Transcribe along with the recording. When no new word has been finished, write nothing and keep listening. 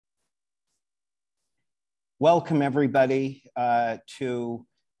Welcome everybody to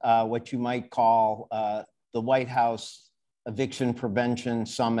what you might call the White House Eviction Prevention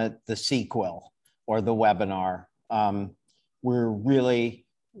Summit, the sequel or the webinar. We're really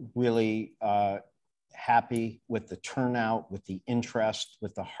happy with the turnout, with the interest,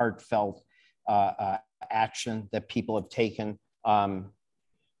 with the heartfelt action that people have taken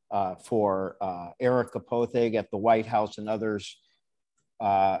for Eric Apothig at the White House and others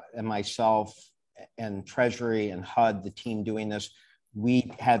and myself and Treasury and HUD, the team doing this.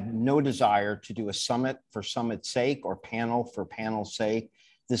 We had no desire to do a summit for summit's sake or panel for panel's sake.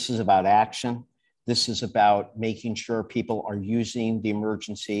 This is about action. This is about making sure people are using the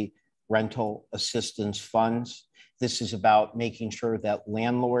emergency rental assistance funds. This is about making sure that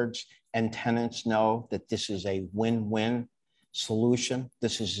landlords and tenants know that this is a win-win solution.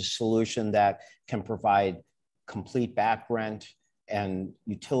 This is a solution that can provide complete back rent and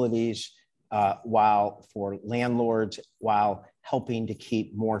utilities while for landlords, while helping to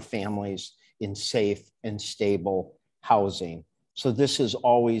keep more families in safe and stable housing. So this has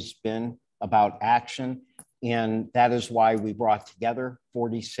always been about action. And that is why we brought together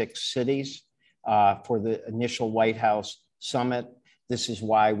 46 cities for the initial White House Summit. This is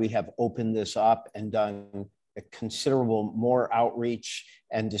why we have opened this up and done a considerable more outreach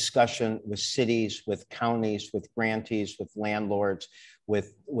and discussion with cities, with counties, with grantees, with landlords,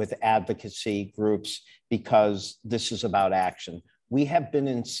 with advocacy groups, because this is about action. We have been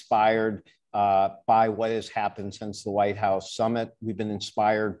inspired by what has happened since the White House Summit. We've been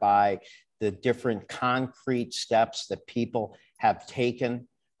inspired by the different concrete steps that people have taken,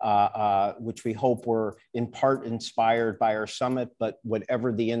 which we hope were in part inspired by our summit, but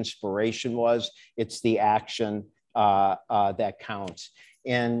whatever the inspiration was, it's the action that counts.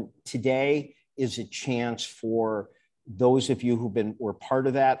 And today is a chance for those of you who were part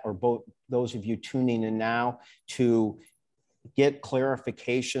of that, or both those of you tuning in now, to get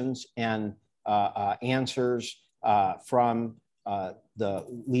clarifications and answers from the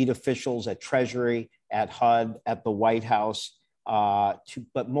lead officials at Treasury, at HUD, at the White House,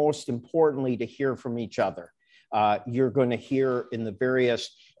 but most importantly, to hear from each other. You're going to hear in the various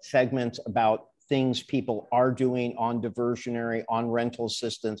segments about things people are doing on diversionary, on rental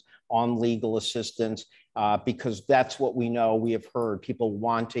assistance, on legal assistance, because that's what we know. We have heard people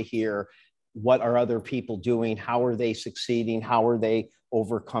want to hear, what are other people doing? How are they succeeding? How are they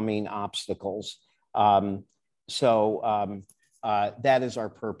overcoming obstacles? That is our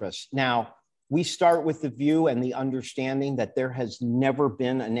purpose. Now, we start with the view and the understanding that there has never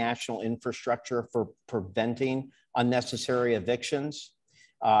been a national infrastructure for preventing unnecessary evictions.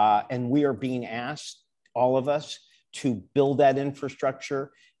 And we are being asked, all of us, to build that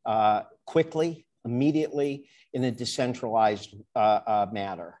infrastructure quickly, immediately, in a decentralized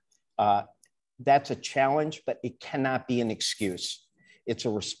manner. That's a challenge, but it cannot be an excuse. It's a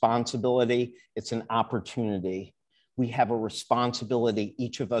responsibility. It's an opportunity. We have a responsibility,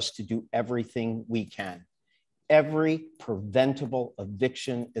 each of us, to do everything we can. Every preventable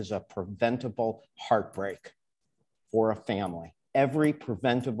eviction is a preventable heartbreak for a family. Every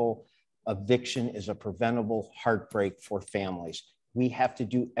preventable eviction is a preventable heartbreak for families. We have to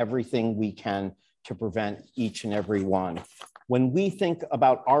do everything we can to prevent each and every one. When we think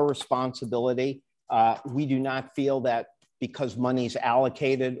about our responsibility, we do not feel that because money's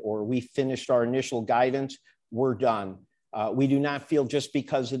allocated or we finished our initial guidance, we're done. We do not feel just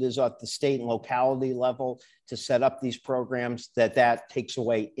because it is at the state and locality level to set up these programs that takes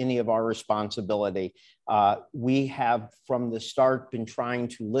away any of our responsibility. We have from the start been trying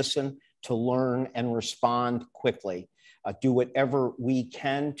to listen, to learn, and respond quickly. Do whatever we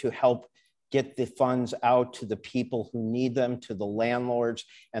can to help get the funds out to the people who need them, to the landlords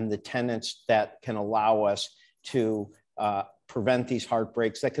and the tenants that can allow us to prevent these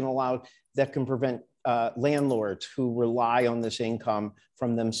heartbreaks, that can prevent landlords who rely on this income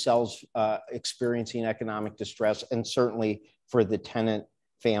from themselves experiencing economic distress, and certainly for the tenant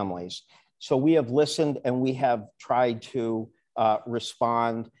families. So we have listened and we have tried to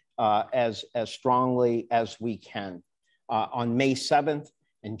respond as strongly as we can. On May 7th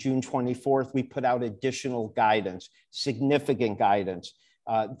and June 24th, we put out additional guidance, significant guidance.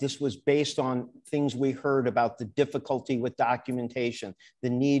 This was based on things we heard about the difficulty with documentation, the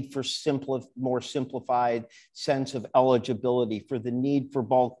need for more simplified sense of eligibility, for the need for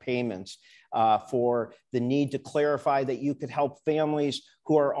bulk payments, for the need to clarify that you could help families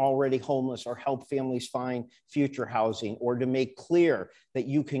who are already homeless or help families find future housing, or to make clear that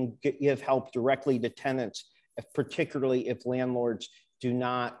you can give help directly to tenants, particularly if landlords do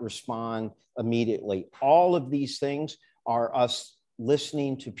not respond immediately. All of these things are us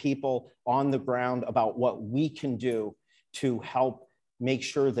listening to people on the ground about what we can do to help make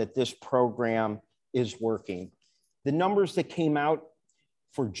sure that this program is working. The numbers that came out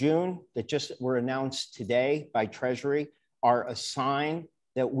for June that just were announced today by Treasury are a sign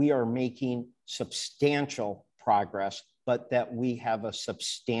that we are making substantial progress, but that we have a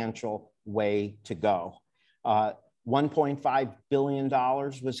substantial way to go. $1.5 billion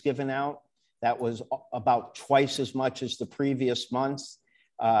was given out. That was about twice as much as the previous months.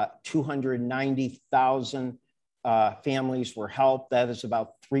 290,000 families were helped. That is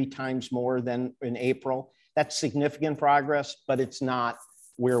about 3 times more than in April. That's significant progress, but it's not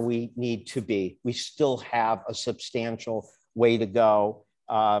where we need to be. We still have a substantial way to go.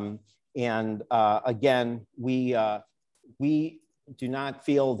 Again, we do not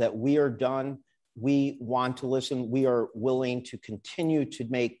feel that we are done. We want to listen. We are willing to continue to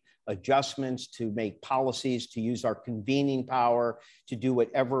make adjustments, to make policies, to use our convening power, to do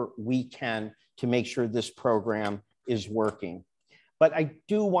whatever we can to make sure this program is working. But I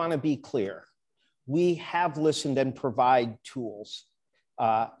do want to be clear. We have listened and provide tools,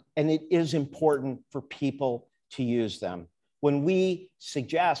 and it is important for people to use them. When we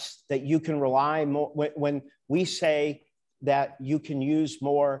suggest that you can rely more, when we say that you can use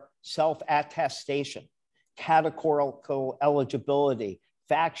more self-attestation, categorical eligibility,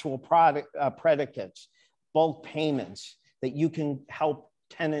 factual predicates, bulk payments, that you can help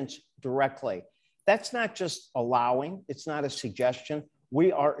tenants directly. That's not just allowing, it's not a suggestion.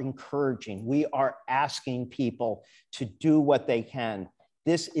 We are encouraging, we are asking people to do what they can.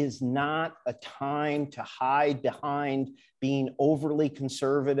 This is not a time to hide behind being overly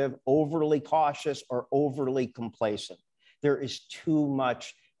conservative, overly cautious, or overly complacent. There is too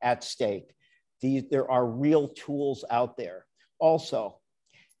much at stake. There are real tools out there. Also,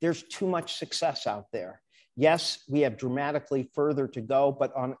 there's too much success out there. Yes, we have dramatically further to go,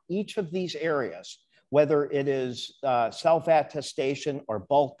 but on each of these areas, whether it is self-attestation or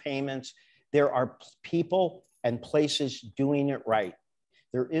bulk payments, there are people and places doing it right.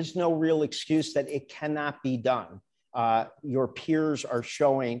 There is no real excuse that it cannot be done. Your peers are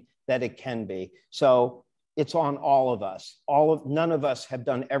showing that it can be. So it's on all of us. None of us have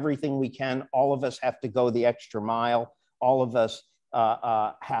done everything we can. All of us have to go the extra mile. All of us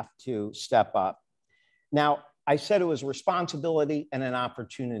have to step up. Now, I said it was a responsibility and an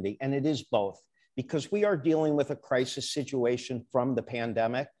opportunity, and it is both, because we are dealing with a crisis situation from the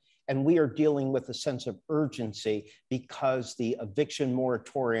pandemic, and we are dealing with a sense of urgency because the eviction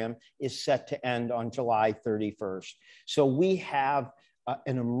moratorium is set to end on July 31st. So we have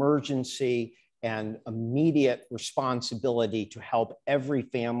an emergency and immediate responsibility to help every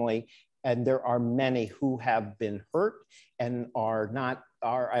family. And there are many who have been hurt and are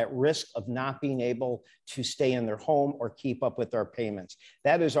at risk of not being able to stay in their home or keep up with their payments.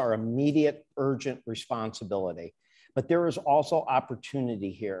 That is our immediate, urgent responsibility. But there is also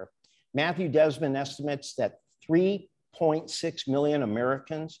opportunity here. Matthew Desmond estimates that 3.6 million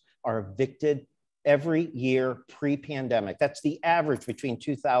Americans are evicted every year pre-pandemic. That's the average between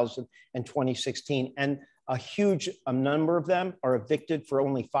 2000 and 2016. And a huge number of them are evicted for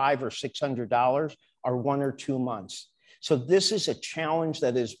only $500 or $600 or 1 or 2 months. So this is a challenge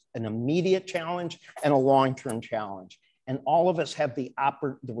that is an immediate challenge and a long-term challenge. And all of us have the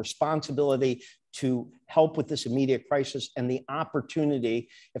responsibility to help with this immediate crisis and the opportunity,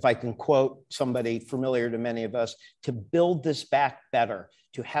 if I can quote somebody familiar to many of us, to build this back better,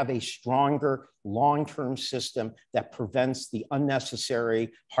 to have a stronger long-term system that prevents the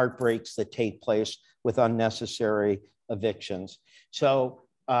unnecessary heartbreaks that take place with unnecessary evictions. So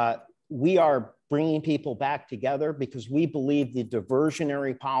we are bringing people back together because we believe the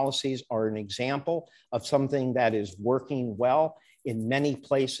diversionary policies are an example of something that is working well in many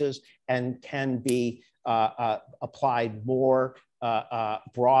places and can be applied more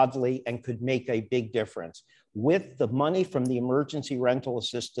broadly and could make a big difference. With the money from the emergency rental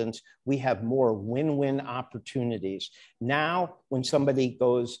assistance, we have more win-win opportunities. Now, when somebody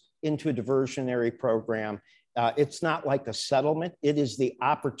goes into a diversionary program, it's not like a settlement. It is the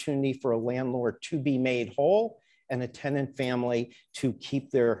opportunity for a landlord to be made whole and a tenant family to keep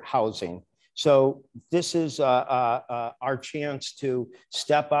their housing. So this is our chance to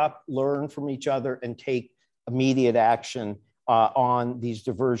step up, learn from each other, and take immediate action on these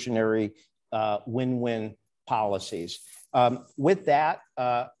diversionary win-win policies. With that,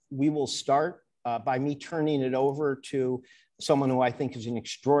 we will start by me turning it over to someone who I think is an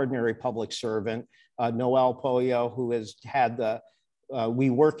extraordinary public servant, Noel Pollo, who has had we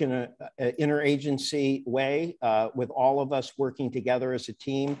work in an interagency way with all of us working together as a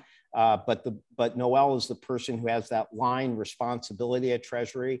team. But Noel is the person who has that line responsibility at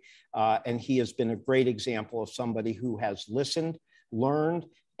Treasury, and he has been a great example of somebody who has listened, learned,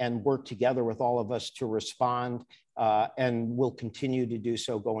 and worked together with all of us to respond, and will continue to do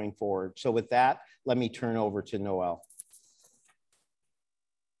so going forward. So with that, let me turn over to Noel.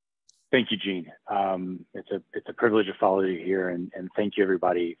 Thank you, Gene. It's a privilege to follow you here, and thank you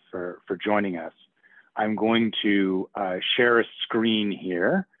everybody for joining us. I'm going to share a screen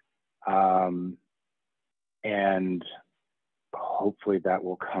here, and hopefully that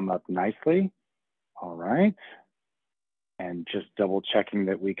will come up nicely. All right, and just double checking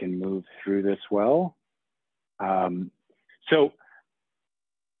that we can move through this well. So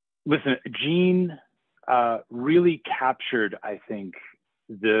listen, Gene really captured, I think,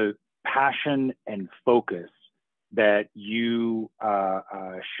 the passion and focus that you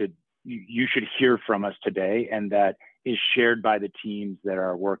should hear from us today, and that is shared by the teams that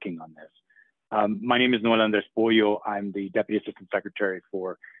are working on this. My name is Noel Andres Pollo. I'm the Deputy Assistant Secretary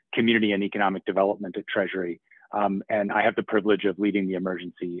for Community and Economic Development at Treasury, and I have the privilege of leading the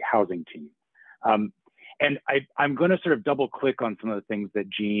emergency housing team. And I'm going to sort of double click on some of the things that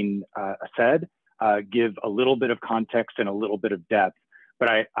Gene said, give a little bit of context and a little bit of depth. But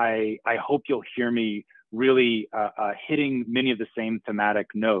I hope you'll hear me really hitting many of the same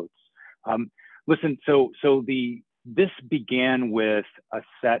thematic notes. Listen, this began with a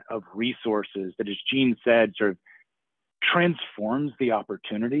set of resources that, as Gene said, sort of transforms the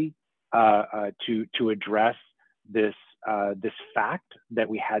opportunity to address this fact that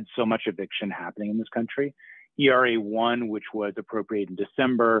we had so much eviction happening in this country. ERA 1, which was appropriated in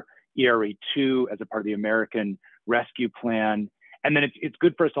December, ERA 2 as a part of the American Rescue Plan. And then it's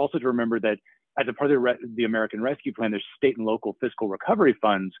good for us also to remember that as a part of the American Rescue Plan, there's state and local fiscal recovery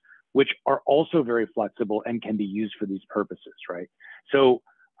funds, which are also very flexible and can be used for these purposes, right? So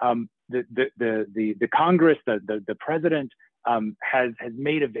the Congress, the president has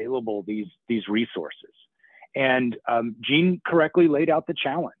made available these resources. And Gene correctly laid out the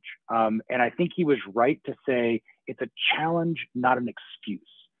challenge. And I think he was right to say it's a challenge, not an excuse.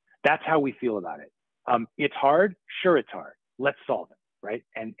 That's how we feel about it. It's hard, sure it's hard. Let's solve it, right?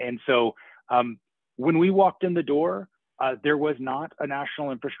 And so when we walked in the door, there was not a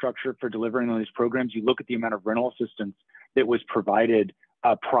national infrastructure for delivering on these programs. You look at the amount of rental assistance that was provided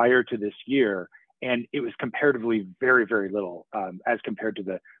prior to this year, and it was comparatively very, very little as compared to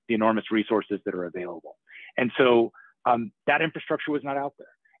the enormous resources that are available. And so that infrastructure was not out there.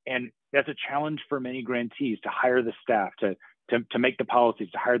 And that's a challenge for many grantees to hire the staff, to make the policies,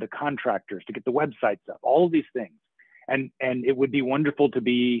 to hire the contractors, to get the websites up, all of these things. And it would be wonderful to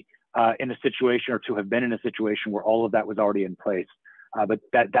be in a situation, or to have been in a situation where all of that was already in place. But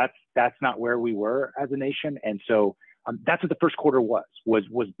that's not where we were as a nation. And so that's what the first quarter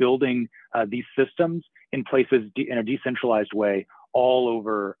was building these systems in places in a decentralized way all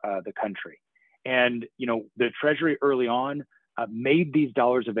over the country. And the Treasury early on made these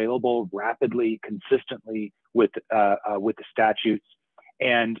dollars available rapidly, consistently with the statutes,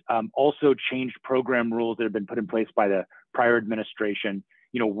 and also changed program rules that have been put in place by the prior administration,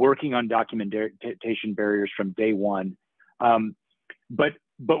 working on documentation barriers from day one.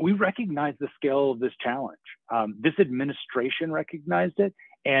 But we recognize the scale of this challenge. This administration recognized it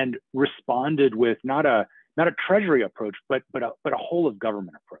and responded with not a Treasury approach, but a whole of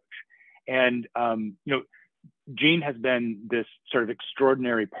government approach. And Gene has been this sort of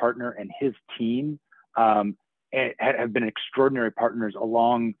extraordinary partner, and his team have been extraordinary partners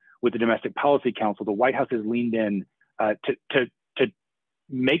along with the Domestic Policy Council. The White House has leaned in to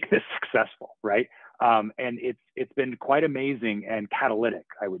make this successful, right? And it's been quite amazing and catalytic,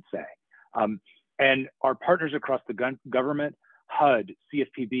 I would say. And our partners across the government, HUD,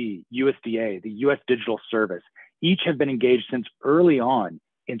 CFPB, USDA, the U.S. Digital Service, each have been engaged since early on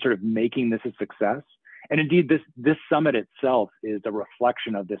in sort of making this a success. And indeed, this summit itself is a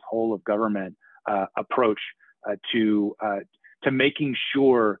reflection of this whole of government approach to making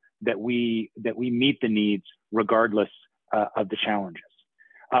sure that we meet the needs regardless of the challenges.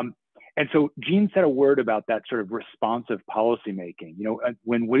 And so Gene said a word about that sort of responsive policymaking.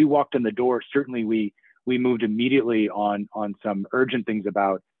 When we walked in the door, certainly we moved immediately on some urgent things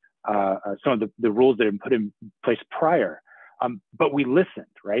about some of the rules that had been put in place prior. But we listened,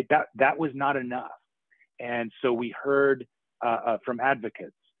 right? That was not enough. And so we heard from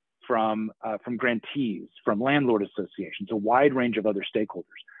advocates, from grantees, from landlord associations, a wide range of other stakeholders.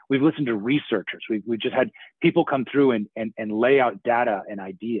 We've listened to researchers. We've just had people come through and lay out data and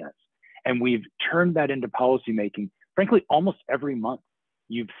ideas. And we've turned that into policymaking. Frankly, almost every month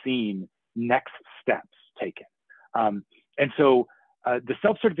you've seen next steps taken. And so the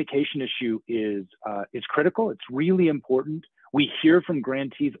self-certification issue is critical. It's really important. We hear from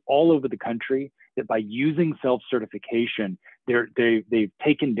grantees all over the country that by using self-certification, they've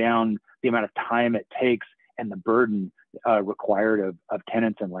taken down the amount of time it takes and the burden required of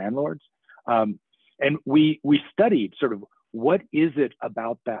tenants and landlords. And we studied sort of what is it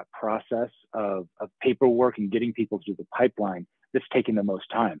about that process of paperwork and getting people through the pipeline that's taking the most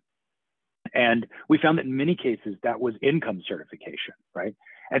time. And we found that in many cases that was income certification, right?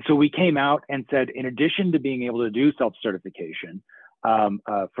 And so we came out and said, in addition to being able to do self-certification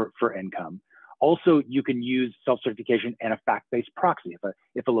for income, also you can use self-certification and a fact-based proxy.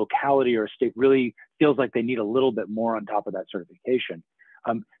 If a locality or a state really feels like they need a little bit more on top of that certification,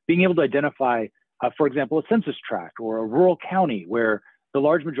 being able to identify, for example, a census tract or a rural county where the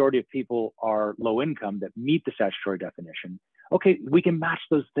large majority of people are low income that meet the statutory definition, okay, we can match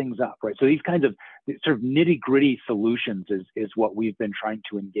those things up, right? So these kinds of sort of nitty-gritty solutions is what we've been trying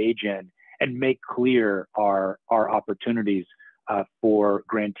to engage in and make clear our opportunities for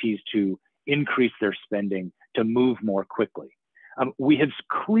grantees to increase their spending to move more quickly. We have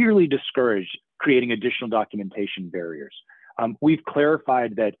clearly discouraged creating additional documentation barriers. We've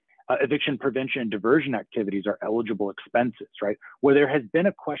clarified that eviction prevention and diversion activities are eligible expenses, right? Where there has been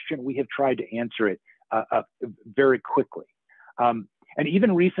a question, we have tried to answer it very quickly. And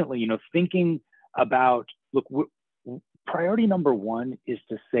even recently, you know, thinking about, look, priority number one is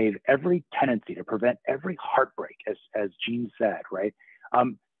to save every tenancy, to prevent every heartbreak, as Gene said, right?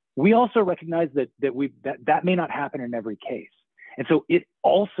 We also recognize that may not happen in every case. And so it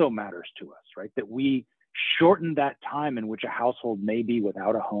also matters to us, right? That we shorten that time in which a household may be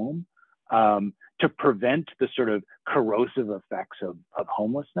without a home to prevent the sort of corrosive effects of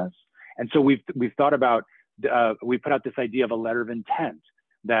homelessness. And so we've thought about, we put out this idea of a letter of intent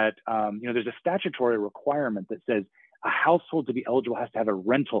that, you know, there's a statutory requirement that says a household to be eligible has to have a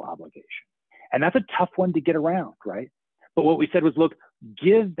rental obligation. And that's a tough one to get around, right? But what we said was, look,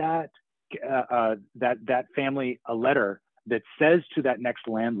 give that family a letter that says to that next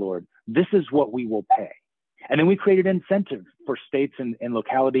landlord, this is what we will pay. And then we created incentive for states and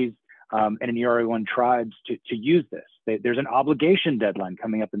localities and in ERA1 tribes to use this. There's an obligation deadline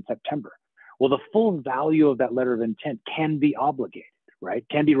coming up in September. Well, the full value of that letter of intent can be obligated, right?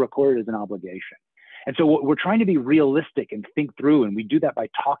 Can be recorded as an obligation. And so we're trying to be realistic and think through, and we do that by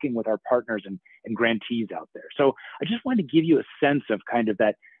talking with our partners and grantees out there. So I just wanted to give you a sense of kind of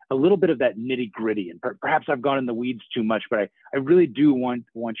that, a little bit of that nitty gritty. And perhaps I've gone in the weeds too much, but I really do want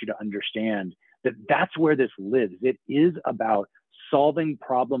you to understand that that's where this lives. It is about solving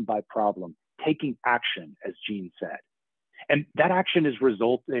problem by problem, taking action, as Gene said. And that action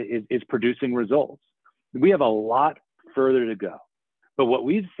is producing results. We have a lot further to go. But what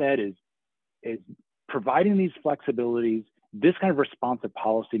we've said is providing these flexibilities, this kind of responsive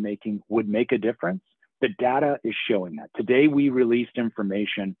policymaking would make a difference. The data is showing that. Today, we released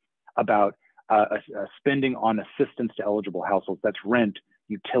information about spending on assistance to eligible households. That's rent,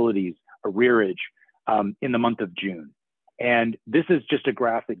 utilities, arrearage in the month of June. And this is just a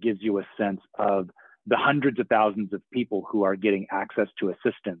graph that gives you a sense of the hundreds of thousands of people who are getting access to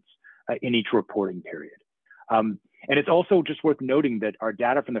assistance in each reporting period. And it's also just worth noting that our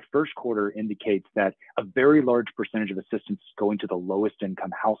data from the first quarter indicates that a very large percentage of assistance is going to the lowest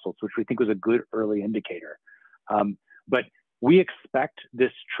income households, which we think was a good early indicator. But we expect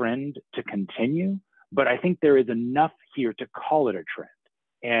this trend to continue, but I think there is enough here to call it a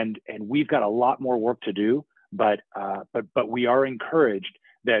trend. And we've got a lot more work to do, but we are encouraged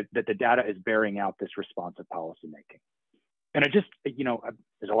that the data is bearing out this responsive policymaking. And I just, you know,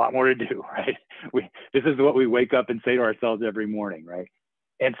 there's a lot more to do, right? This is what we wake up and say to ourselves every morning, right?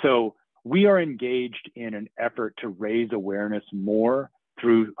 And so we are engaged in an effort to raise awareness more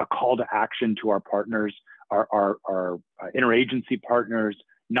through a call to action to our partners, our interagency partners,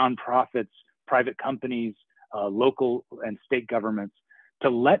 nonprofits, private companies, local and state governments, to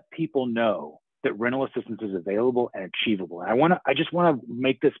let people know that rental assistance is available and achievable. And I just want to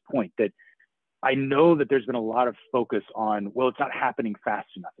make this point that I know that there's been a lot of focus on, well, it's not happening fast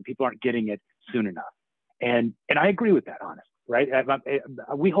enough and people aren't getting it soon enough. And I agree with that, honestly, right?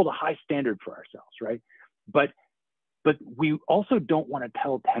 We hold a high standard for ourselves, right? But we also don't want to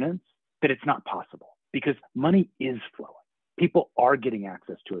tell tenants that it's not possible, because money is flowing. People are getting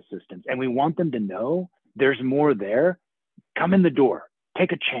access to assistance, and we want them to know there's more there. Come in the door,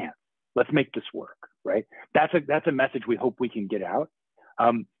 take a chance. Let's make this work, right? That's a message we hope we can get out.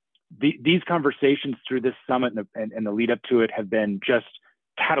 These conversations through this summit and the lead up to it have been just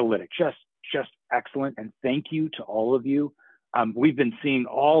catalytic, just excellent. And thank you to all of you. We've been seeing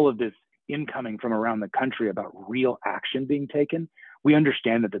all of this incoming from around the country about real action being taken. We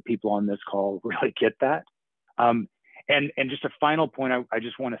understand that the people on this call really get that. And just a final point, I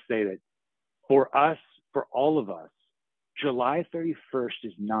just want to say that for us, for all of us, July 31st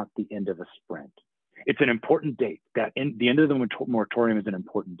is not the end of a sprint. It's an important date. The end of the moratorium is an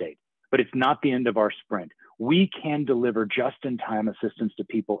important date, but it's not the end of our sprint. We can deliver just-in-time assistance to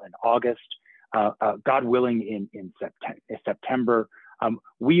people in August, God willing, in September.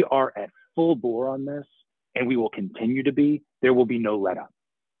 We are at full bore on this, and we will continue to be. There will be no let up.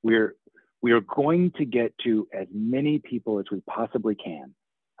 We are going to get to as many people as we possibly can,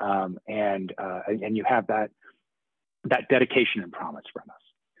 and you have that dedication and promise from us.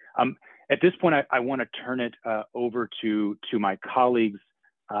 At this point, I want to turn it over to my colleagues.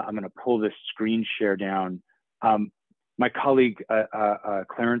 I'm going to pull this screen share down. My colleague,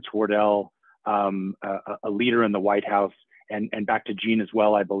 Clarence Wardell, a leader in the White House, and back to Jean as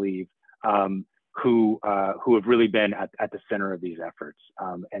well, I believe, who have really been at the center of these efforts.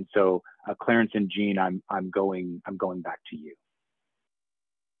 And so, Clarence and Jean, I'm going back to you.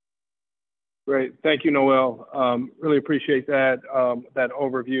 Great, thank you, Noel. Really appreciate that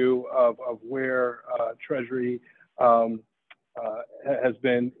overview of where Treasury has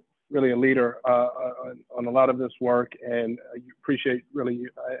been really a leader on a lot of this work, and you appreciate really,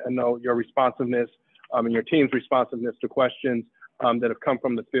 I know, your responsiveness and your team's responsiveness to questions that have come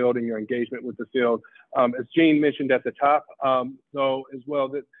from the field and your engagement with the field. As Jean mentioned at the top, though, as well,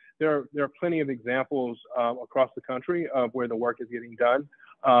 that there are plenty of examples across the country of where the work is getting done.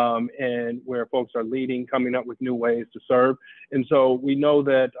 And where folks are leading, coming up with new ways to serve. And so we know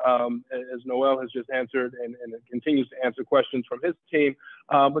that, as Noel has just answered and continues to answer questions from his team,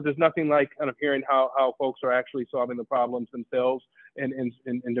 but there's nothing like kind of hearing how folks are actually solving the problems themselves and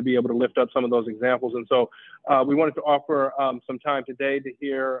to be able to lift up some of those examples. And so we wanted to offer some time today to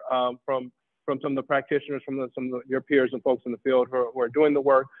hear from some of the practitioners, from some of your peers and folks in the field who are doing the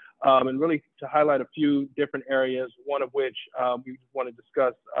work, and really to highlight a few different areas, one of which we want to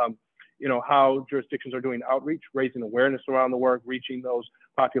discuss, how jurisdictions are doing outreach, raising awareness around the work, reaching those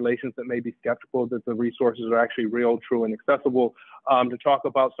populations that may be skeptical that the resources are actually real, true, and accessible, to talk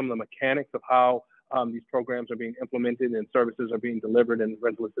about some of the mechanics of how these programs are being implemented and services are being delivered and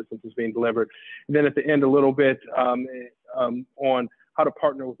rental assistance is being delivered. And then at the end, a little bit on how to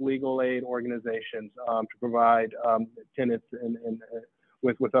partner with legal aid organizations to provide tenants and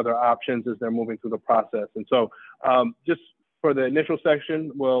with other options as they're moving through the process. And so just for the initial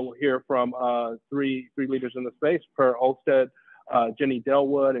section, we'll hear from three leaders in the space: Per Olsted, Jenny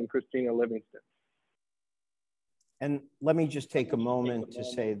Delwood, and Christina Livingston. And let me just take a moment to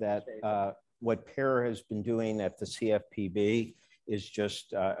say that what Per has been doing at the CFPB is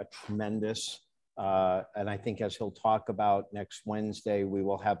just a tremendous, and I think as he'll talk about next Wednesday, we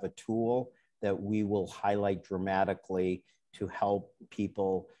will have a tool that we will highlight dramatically to help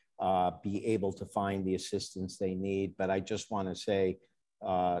people be able to find the assistance they need. But I just want to say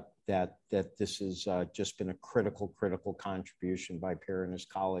that this has just been a critical contribution by Per and his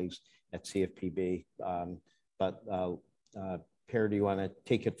colleagues at CFPB. Per, do you want to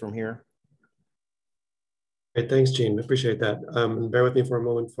take it from here? Great, thanks, Gene. Appreciate that. Bear with me for a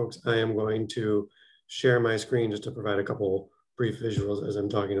moment, folks. I am going to share my screen just to provide a couple brief visuals as I'm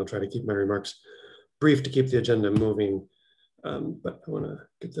talking. I'll try to keep my remarks brief to keep the agenda moving. But I want to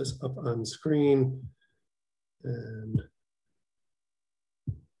get this up on screen. And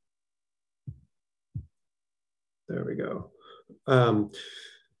there we go.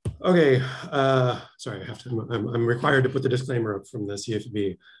 Okay, sorry, I'm required to put the disclaimer up from the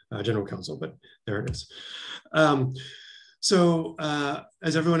CFPB General Counsel, but there it is. As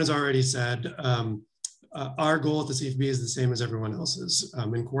everyone has already said, our goal at the CFPB is the same as everyone else's.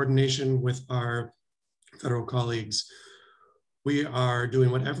 In coordination with our federal colleagues, we are doing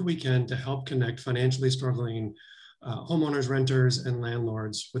whatever we can to help connect financially struggling homeowners, renters, and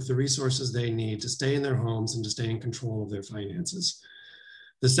landlords with the resources they need to stay in their homes and to stay in control of their finances.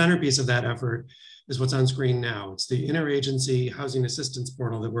 The centerpiece of that effort is what's on screen now. It's the Interagency Housing Assistance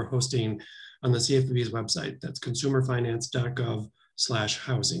Portal that we're hosting on the CFPB's website. That's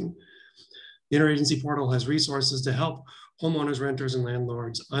consumerfinance.gov/housing. The Interagency Portal has resources to help homeowners, renters, and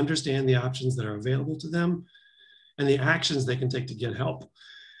landlords understand the options that are available to them and the actions they can take to get help.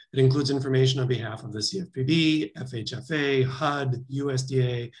 It includes information on behalf of the CFPB, FHFA, HUD,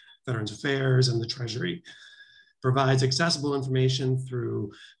 USDA, Veterans Affairs, and the Treasury. Provides accessible information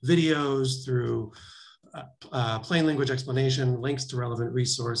through videos, through plain language explanation, links to relevant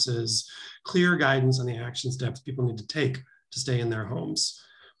resources, clear guidance on the action steps people need to take to stay in their homes.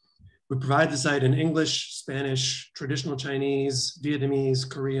 We provide the site in English, Spanish, traditional Chinese, Vietnamese,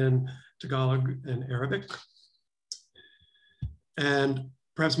 Korean, Tagalog, and Arabic. And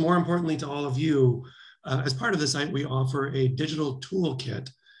perhaps more importantly to all of you, as part of the site, we offer a digital toolkit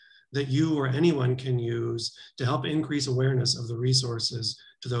that you or anyone can use to help increase awareness of the resources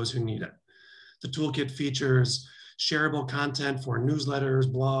to those who need it. The toolkit features shareable content for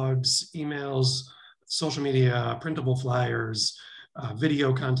newsletters, blogs, emails, social media, printable flyers,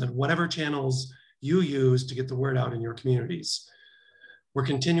 video content, whatever channels you use to get the word out in your communities. We're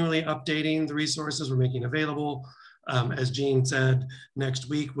continually updating the resources we're making available. As Jean said, next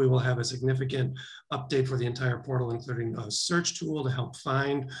week we will have a significant update for the entire portal, including a search tool to help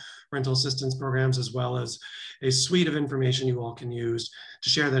find rental assistance programs, as well as a suite of information you all can use to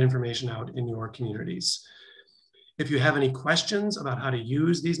share that information out in your communities. If you have any questions about how to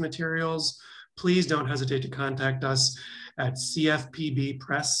use these materials, please don't hesitate to contact us at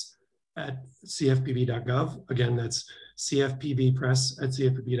cfpbpress@cfpb.gov. Again, that's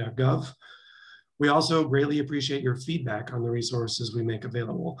cfpbpress@cfpb.gov. We also greatly appreciate your feedback on the resources we make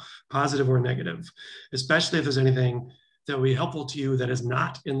available, positive or negative, especially if there's anything that will be helpful to you that is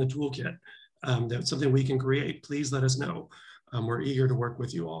not in the toolkit, that's something we can create. Please let us know. We're eager to work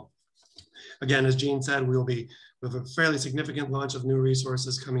with you all. Again, as Jean said, we have a fairly significant launch of new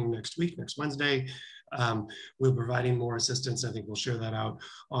resources coming next week, next Wednesday. We'll be providing more assistance. I think we'll share that out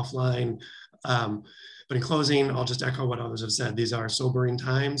offline. But in closing, I'll just echo what others have said. These are sobering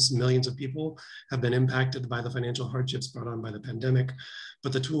times. Millions of people have been impacted by the financial hardships brought on by the pandemic,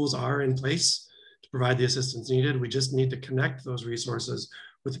 but the tools are in place to provide the assistance needed. We just need to connect those resources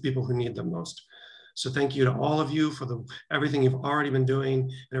with the people who need them most. So thank you to all of you for everything you've already been doing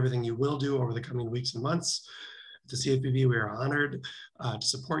and everything you will do over the coming weeks and months. At the CFPB, we are honored to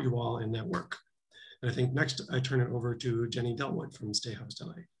support you all in that work. And I think next I turn it over to Jenny Delwood from Stay Housed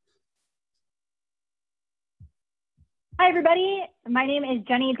LA. Hi, everybody. My name is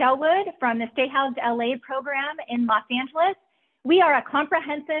Jenny Delwood from the Stay Housed LA program in Los Angeles. We are a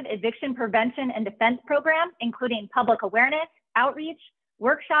comprehensive eviction prevention and defense program, including public awareness, outreach,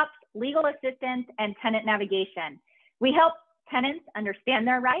 workshops, legal assistance, and tenant navigation. We help tenants understand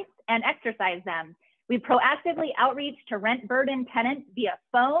their rights and exercise them. We proactively outreach to rent-burdened tenants via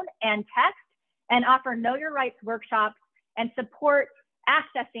phone and text and offer Know Your Rights workshops and support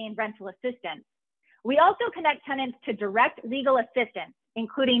accessing rental assistance. We also connect tenants to direct legal assistance,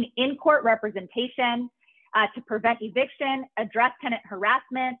 including in-court representation to prevent eviction, address tenant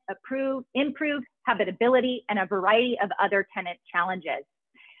harassment, improve habitability, and a variety of other tenant challenges.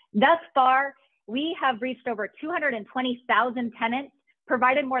 Thus far, we have reached over 220,000 tenants,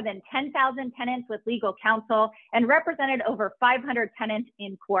 provided more than 10,000 tenants with legal counsel, and represented over 500 tenants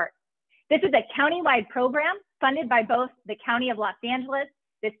in court. This is a countywide program funded by both the County of Los Angeles,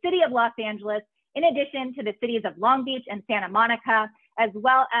 the City of Los Angeles, in addition to the cities of Long Beach and Santa Monica, as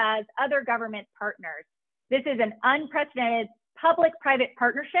well as other government partners. This is an unprecedented public-private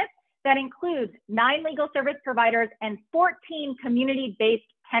partnership that includes 9 legal service providers and 14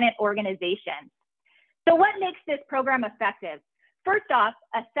 community-based tenant organizations. So what makes this program effective? First off,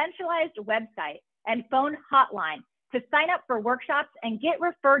 a centralized website and phone hotline to sign up for workshops and get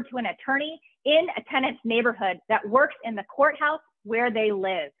referred to an attorney in a tenant's neighborhood that works in the courthouse where they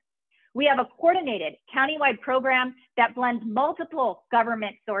live. We have a coordinated countywide program that blends multiple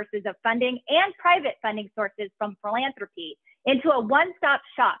government sources of funding and private funding sources from philanthropy into a one-stop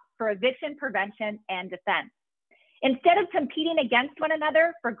shop for eviction prevention and defense. Instead of competing against one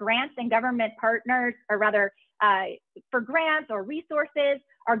another for grants and government partners, or rather for grants or resources,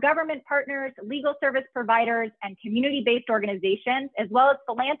 our government partners, legal service providers, and community-based organizations, as well as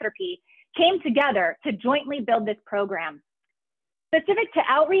philanthropy, came together to jointly build this program. Specific to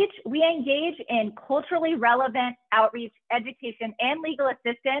outreach, we engage in culturally relevant outreach, education, and legal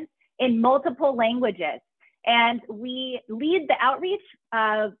assistance in multiple languages. And we lead the outreach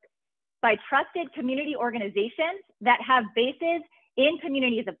by trusted community organizations that have bases in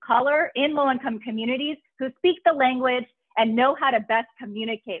communities of color, in low-income communities who speak the language and know how to best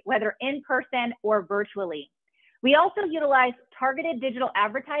communicate, whether in person or virtually. We also utilize targeted digital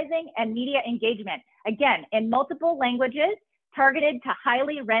advertising and media engagement, again, in multiple languages, targeted to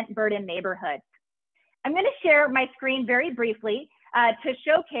highly rent-burdened neighborhoods. I'm going to share my screen very briefly to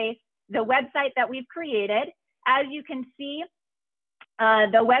showcase the website that we've created. As you can see,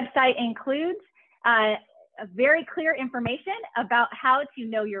 the website includes very clear information about how to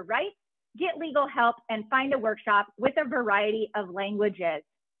know your rights, get legal help, and find a workshop with a variety of languages.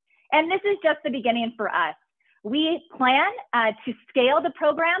 And this is just the beginning for us. We plan to scale the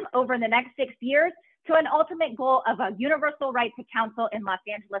program over the next 6 years to an ultimate goal of a universal right to counsel in Los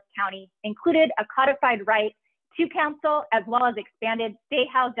Angeles County, included a codified right to counsel, as well as expanded Stay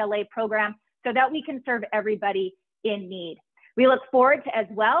Housed LA program so that we can serve everybody in need. We look forward to as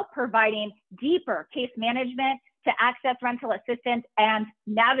well providing deeper case management to access rental assistance and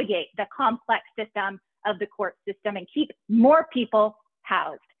navigate the complex system of the court system and keep more people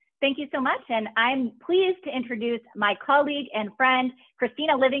housed. Thank you so much. And I'm pleased to introduce my colleague and friend,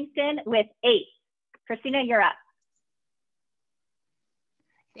 Christina Livingston with ACE. Christina, you're up.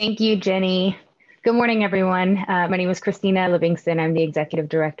 Thank you, Jenny. Good morning, everyone. My name is Christina Livingston. I'm the executive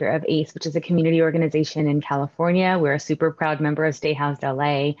director of ACE, which is a community organization in California. We're a super proud member of Stay Housed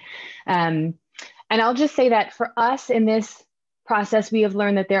LA. And I'll just say that for us in this process, we have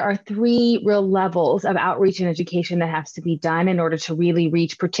learned that there are 3 real levels of outreach and education that has to be done in order to really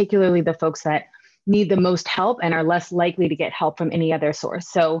reach particularly the folks that need the most help and are less likely to get help from any other source.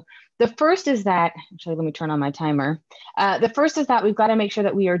 So the first is that, actually, let me turn on my timer. The first is that we've got to make sure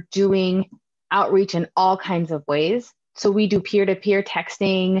that we are doing outreach in all kinds of ways. So we do peer-to-peer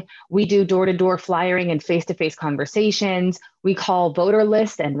texting, we do door-to-door flyering and face-to-face conversations, we call voter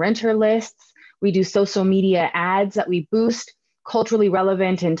lists and renter lists, we do social media ads that we boost, culturally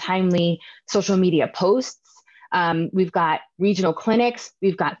relevant and timely social media posts. We've got regional clinics,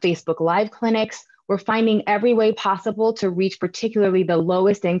 we've got Facebook Live clinics. We're finding every way possible to reach particularly the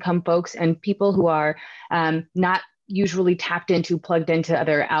lowest income folks and people who are not usually tapped into, plugged into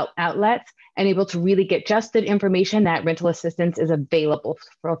other outlets, and able to really get just the information that rental assistance is available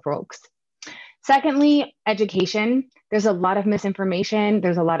for folks. Secondly, education. There's a lot of misinformation.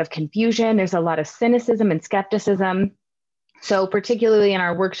 There's a lot of confusion. There's a lot of cynicism and skepticism. So particularly in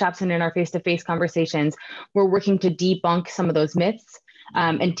our workshops and in our face-to-face conversations, we're working to debunk some of those myths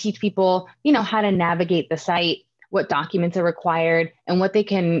and teach people, how to navigate the site, what documents are required, and what they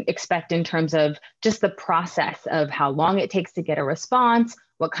can expect in terms of just the process of how long it takes to get a response,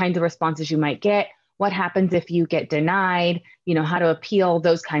 what kinds of responses you might get, what happens if you get denied, how to appeal,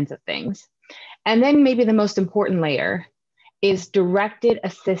 those kinds of things. And then maybe the most important layer is directed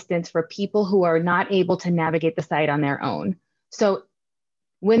assistance for people who are not able to navigate the site on their own. So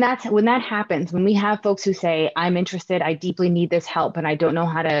when that happens, when we have folks who say, I'm interested, I deeply need this help, and I don't know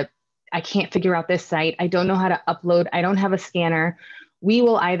how to, I can't figure out this site, I don't know how to upload, I don't have a scanner, we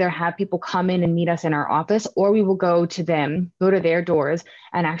will either have people come in and meet us in our office, or we will go to their doors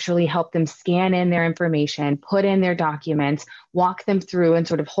and actually help them scan in their information, put in their documents, walk them through and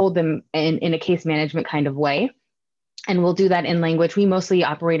sort of hold them in a case management kind of way. And we'll do that in language. We mostly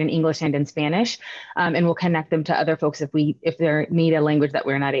operate in English and in Spanish, and we'll connect them to other folks if they need a language that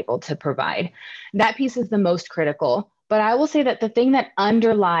we're not able to provide. That piece is the most critical. But I will say that the thing that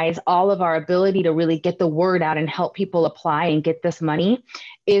underlies all of our ability to really get the word out and help people apply and get this money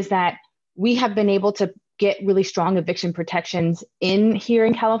is that we have been able to get really strong eviction protections here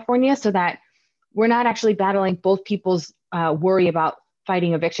in California, so that we're not actually battling both people's worry about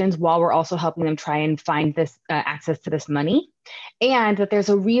fighting evictions while we're also helping them try and find this access to this money. And that there's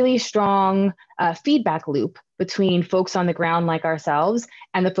a really strong feedback loop between folks on the ground like ourselves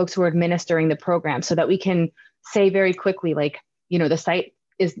and the folks who are administering the program, so that we can say very quickly, like, the site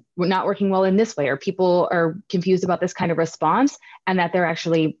is not working well in this way, or people are confused about this kind of response, and that they're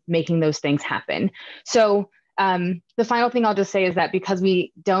actually making those things happen. So the final thing I'll just say is that because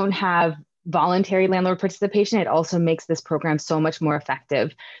we don't have voluntary landlord participation, it also makes this program so much more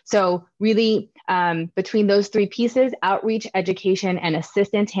effective. So really, between those 3 pieces, outreach, education, and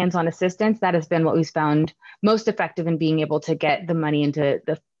assistance, hands-on assistance, that has been what we've found most effective in being able to get the money into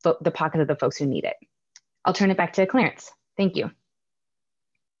the pockets of the folks who need it. I'll turn it back to Clarence. Thank you.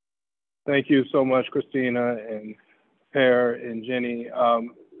 Thank you so much, Christina and Per and Jenny.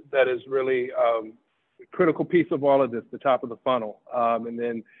 That is really a critical piece of all of this, the top of the funnel. And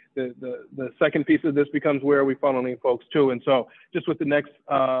then the second piece of this becomes where are we funneling folks to. And so just with the next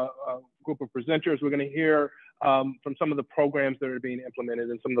group of presenters, we're going to hear from some of the programs that are being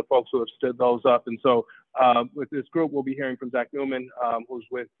implemented and some of the folks who have stood those up. And so with this group, we'll be hearing from Zach Newman, who's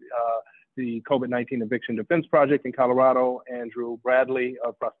with the COVID-19 Eviction Defense Project in Colorado, Andrew Bradley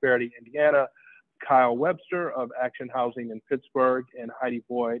of Prosperity, Indiana, Kyle Webster of Action Housing in Pittsburgh, and Heidi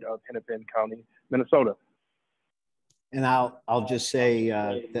Boyd of Hennepin County, Minnesota. And I'll just say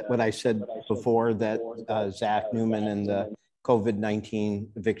that what I said before, that Zach Newman and the COVID-19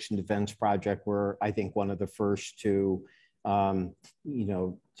 Eviction Defense Project were, I think, one of the first to,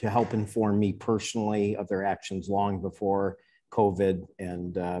 to help inform me personally of their actions long before COVID.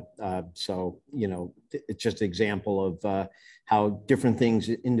 And so, it's just an example of how different things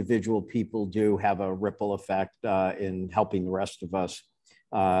individual people do have a ripple effect in helping the rest of us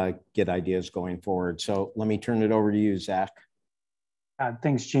get ideas going forward. So let me turn it over to you, Zach.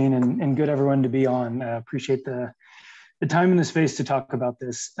 Thanks, Gene, and good everyone to be on. Appreciate the the time and the space to talk about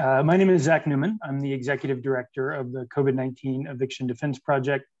this. My name is Zach Newman. I'm the executive director of the COVID-19 Eviction Defense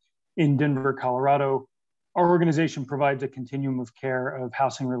Project in Denver, Colorado. Our organization provides a continuum of care of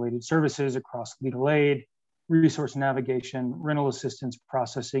housing-related services across legal aid, resource navigation, rental assistance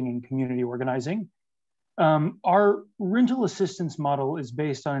processing, and community organizing. Our rental assistance model is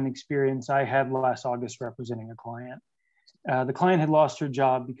based on an experience I had last August representing a client. The client had lost her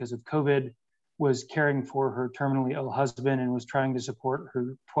job because of COVID, was caring for her terminally ill husband, and was trying to support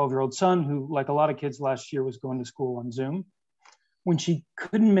her 12-year-old son, who, like a lot of kids last year, was going to school on Zoom. When she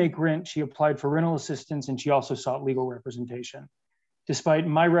couldn't make rent, she applied for rental assistance, and she also sought legal representation. Despite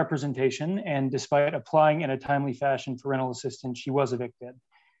my representation and despite applying in a timely fashion for rental assistance, she was evicted.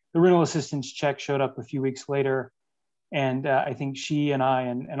 The rental assistance check showed up a few weeks later, and I think she and I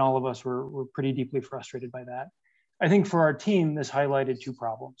and all of us were pretty deeply frustrated by that. I think for our team, this highlighted two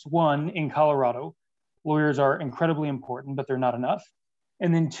problems. One, in Colorado, lawyers are incredibly important, but they're not enough.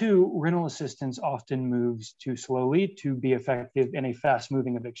 And then two, rental assistance often moves too slowly to be effective in a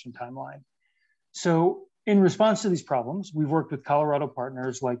fast-moving eviction timeline. So in response to these problems, we've worked with Colorado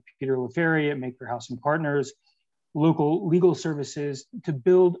partners like Peter LaFerry at Maker Housing Partners, local legal services, to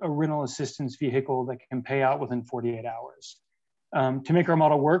build a rental assistance vehicle that can pay out within 48 hours. To make our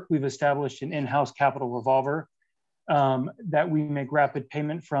model work, we've established an in-house capital revolver that we make rapid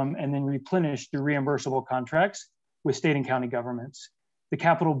payment from and then replenish through reimbursable contracts with state and county governments. The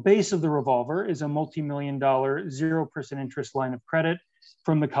capital base of the revolver is a multi-million-dollar 0% interest line of credit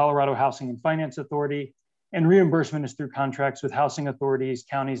from the Colorado Housing and Finance Authority, and reimbursement is through contracts with housing authorities,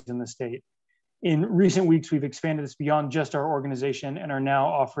 counties, and the state. In recent weeks, we've expanded this beyond just our organization and are now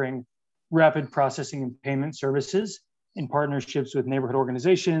offering rapid processing and payment services in partnerships with neighborhood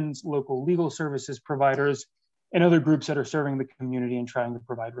organizations, local legal services providers, and other groups that are serving the community and trying to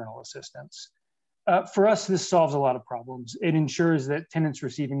provide rental assistance. For us, this solves a lot of problems. It ensures that tenants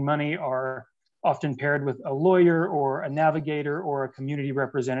receiving money are often paired with a lawyer or a navigator or a community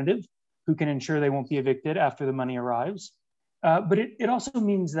representative who can ensure they won't be evicted after the money arrives. But it also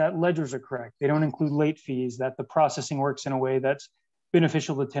means that ledgers are correct. They don't include late fees, that the processing works in a way that's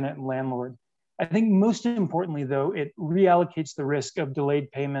beneficial to tenant and landlord. I think most importantly, though, it reallocates the risk of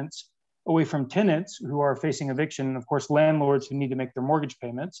delayed payments away from tenants who are facing eviction, and of course, landlords who need to make their mortgage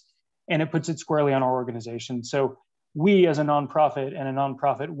payments, and it puts it squarely on our organization. So we as a nonprofit and a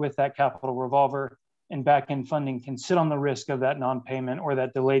nonprofit with that capital revolver and back-end funding can sit on the risk of that non-payment or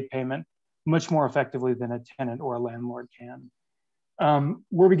that delayed payment much more effectively than a tenant or a landlord can.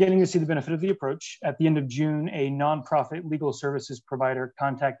 We're beginning to see the benefit of the approach. At the end of June, a nonprofit legal services provider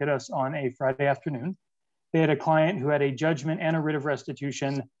contacted us on a Friday afternoon. They had a client who had a judgment and a writ of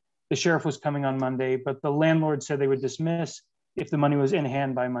restitution. The sheriff was coming on Monday, but the landlord said they would dismiss if the money was in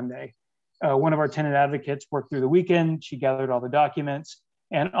hand by Monday. One of our tenant advocates worked through the weekend. She gathered all the documents,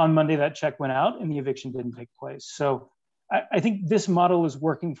 and on Monday that check went out and the eviction didn't take place. So I think this model is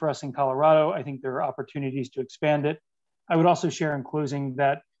working for us in Colorado. I think there are opportunities to expand it. I would also share in closing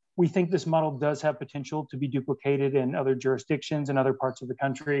that we think this model does have potential to be duplicated in other jurisdictions and other parts of the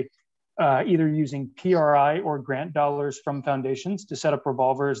country, either using PRI or grant dollars from foundations to set up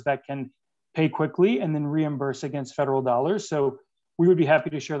revolvers that can pay quickly and then reimburse against federal dollars. So we would be happy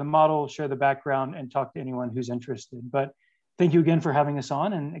to share the model, share the background, and talk to anyone who's interested. But thank you again for having us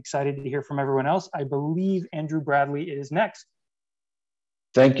on, and excited to hear from everyone else. I believe Andrew Bradley is next.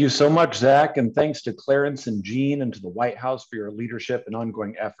 Thank you so much, Zach, and thanks to Clarence and Jean and to the White House for your leadership and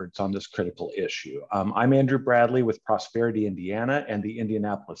ongoing efforts on this critical issue. I'm Andrew Bradley with Prosperity Indiana and the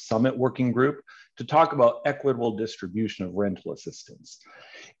Indianapolis Summit Working Group to talk about equitable distribution of rental assistance.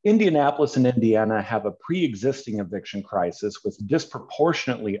 Indianapolis and Indiana have a pre-existing eviction crisis with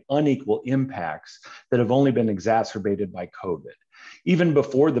disproportionately unequal impacts that have only been exacerbated by COVID. Even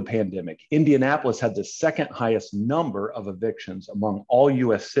before the pandemic, Indianapolis had the second highest number of evictions among all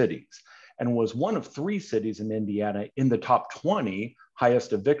US cities and was one of 3 cities in Indiana in the top 20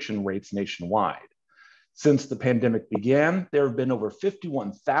 highest eviction rates nationwide. Since the pandemic began, there have been over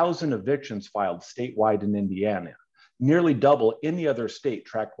 51,000 evictions filed statewide in Indiana, nearly double any other state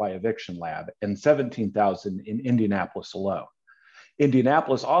tracked by Eviction Lab, and 17,000 in Indianapolis alone.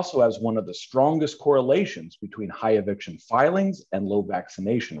 Indianapolis also has one of the strongest correlations between high eviction filings and low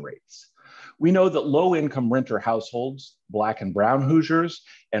vaccination rates. We know that low-income renter households, Black and Brown Hoosiers,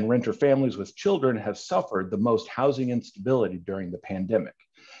 and renter families with children have suffered the most housing instability during the pandemic.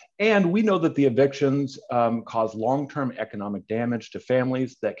 And we know that the evictions cause long-term economic damage to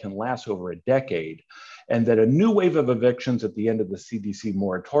families that can last over a decade, and that a new wave of evictions at the end of the CDC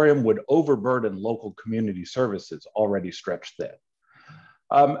moratorium would overburden local community services already stretched thin.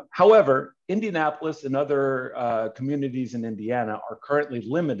 However, Indianapolis and other communities in Indiana are currently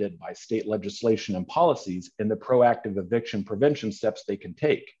limited by state legislation and policies in the proactive eviction prevention steps they can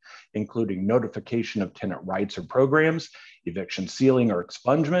take, including notification of tenant rights or programs, eviction sealing or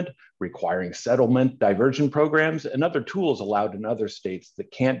expungement, requiring settlement diversion programs, and other tools allowed in other states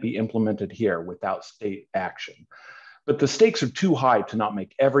that can't be implemented here without state action. But the stakes are too high to not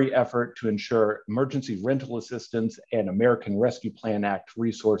make every effort to ensure emergency rental assistance and American Rescue Plan Act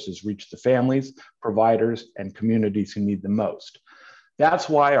resources reach the families, providers, and communities who need them most. That's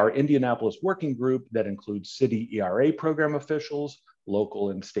why our Indianapolis working group that includes city ERA program officials,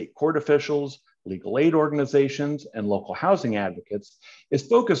 local and state court officials, legal aid organizations, and local housing advocates is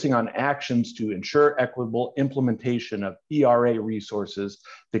focusing on actions to ensure equitable implementation of ERA resources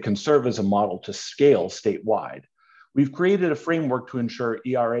that can serve as a model to scale statewide. We've created a framework to ensure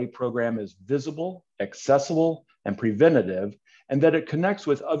ERA program is visible, accessible, and preventative, and that it connects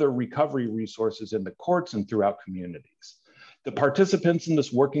with other recovery resources in the courts and throughout communities. The participants in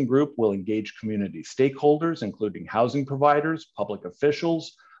this working group will engage community stakeholders, including housing providers, public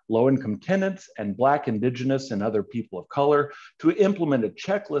officials, low-income tenants, and Black, Indigenous, and other people of color to implement a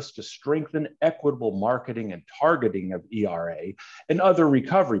checklist to strengthen equitable marketing and targeting of ERA and other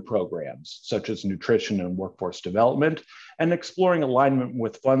recovery programs, such as nutrition and workforce development, and exploring alignment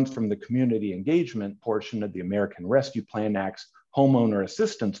with funds from the community engagement portion of the American Rescue Plan Act's Homeowner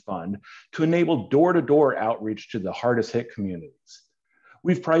Assistance Fund to enable door-to-door outreach to the hardest hit communities.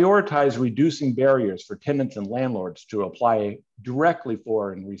 We've prioritized reducing barriers for tenants and landlords to apply directly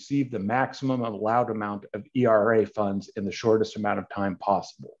for and receive the maximum allowed amount of ERA funds in the shortest amount of time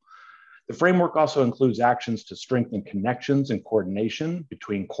possible. The framework also includes actions to strengthen connections and coordination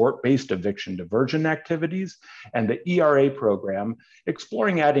between court-based eviction diversion activities and the ERA program,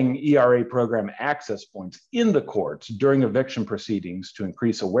 exploring adding ERA program access points in the courts during eviction proceedings to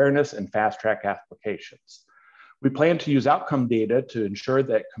increase awareness and fast-track applications. We plan to use outcome data to ensure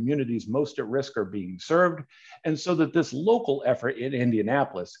that communities most at risk are being served, and so that this local effort in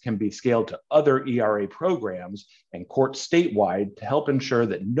Indianapolis can be scaled to other ERA programs and courts statewide to help ensure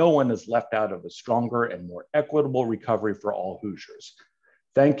that no one is left out of a stronger and more equitable recovery for all Hoosiers.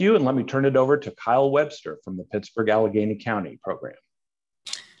 Thank you, and let me turn it over to Kyle Webster from the Pittsburgh-Allegheny County program.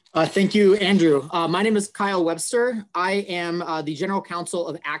 Thank you, Andrew. My name is Kyle Webster. I am the General Counsel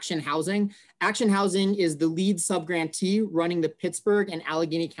of Action Housing. Action Housing is the lead subgrantee running the Pittsburgh and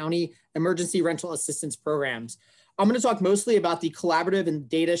Allegheny County Emergency Rental Assistance Programs. I'm going to talk mostly about the collaborative and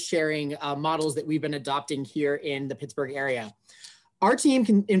data sharing models that we've been adopting here in the Pittsburgh area. Our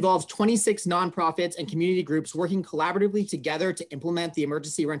team involves 26 nonprofits and community groups working collaboratively together to implement the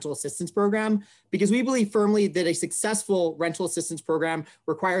Emergency Rental Assistance Program, because we believe firmly that a successful rental assistance program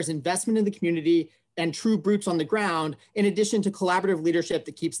requires investment in the community and true boots on the ground, in addition to collaborative leadership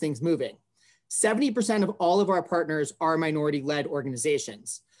that keeps things moving. 70% of all of our partners are minority-led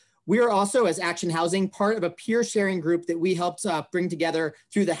organizations. We are also, as Action Housing, part of a peer sharing group that we helped bring together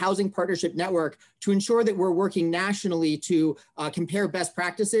through the Housing Partnership Network to ensure that we're working nationally to compare best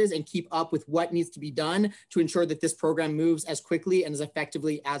practices and keep up with what needs to be done to ensure that this program moves as quickly and as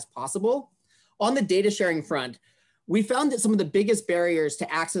effectively as possible. On the data sharing front, we found that some of the biggest barriers to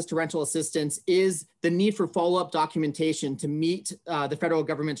access to rental assistance is the need for follow-up documentation to meet the federal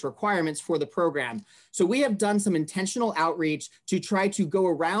government's requirements for the program. So we have done some intentional outreach to try to go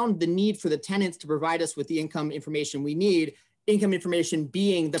around the need for the tenants to provide us with the income information we need, income information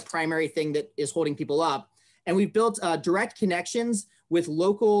being the primary thing that is holding people up. And we've built direct connections with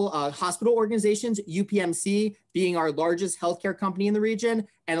local hospital organizations, UPMC being our largest healthcare company in the region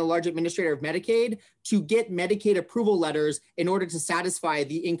and a large administrator of Medicaid, to get Medicaid approval letters in order to satisfy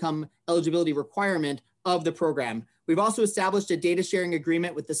the income eligibility requirement of the program. We've also established a data sharing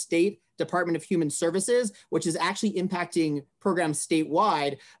agreement with the State Department of Human Services, which is actually impacting programs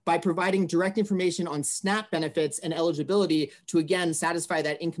statewide by providing direct information on SNAP benefits and eligibility to, again, satisfy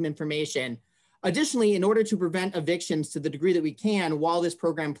that income information. Additionally, in order to prevent evictions to the degree that we can while this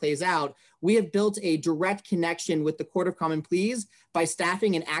program plays out, we have built a direct connection with the Court of Common Pleas by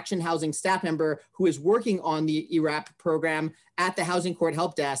staffing an Action Housing staff member who is working on the ERAP program at the Housing Court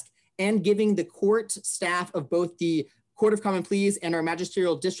Help Desk, and giving the court staff of both the Court of Common Pleas and our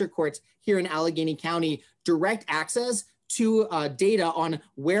magisterial district courts here in Allegheny County direct access to data on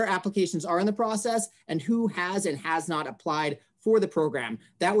where applications are in the process and who has and has not applied for the program.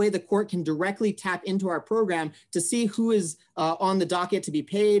 That way the court can directly tap into our program to see who is on the docket to be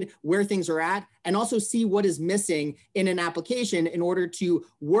paid, where things are at, and also see what is missing in an application in order to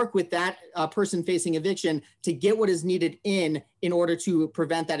work with that person facing eviction to get what is needed in order to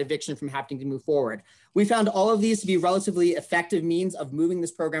prevent that eviction from having to move forward. We found all of these to be relatively effective means of moving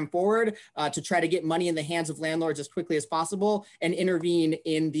this program forward to try to get money in the hands of landlords as quickly as possible and intervene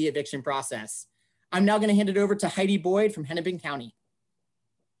in the eviction process. I'm now going to hand it over to Heidi Boyd from Hennepin County.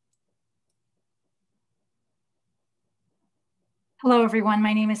 Hello, everyone.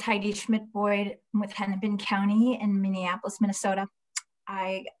 My name is Heidi Schmidt-Boyd. I'm with Hennepin County in Minneapolis, Minnesota.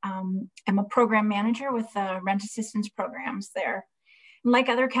 I am a program manager with the rent assistance programs there. Like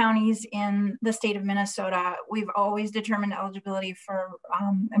other counties in the state of Minnesota, we've always determined eligibility for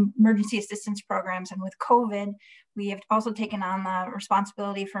emergency assistance programs. And with COVID, we have also taken on the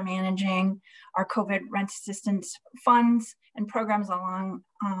responsibility for managing our COVID rent assistance funds and programs along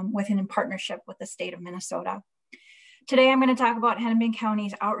with and in partnership with the state of Minnesota. Today, I'm going to talk about Hennepin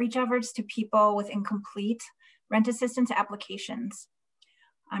County's outreach efforts to people with incomplete rent assistance applications.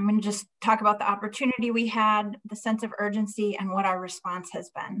 I'm going to just talk about the opportunity we had, the sense of urgency, and what our response has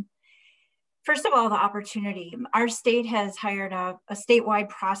been. First of all, the opportunity. Our state has hired a statewide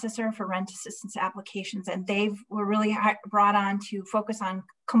processor for rent assistance applications, and they were really brought on to focus on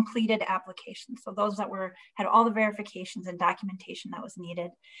completed applications. So those that had all the verifications and documentation that was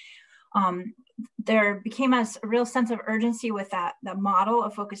needed. There became a real sense of urgency with the model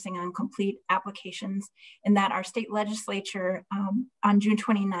of focusing on complete applications, in that our state legislature on June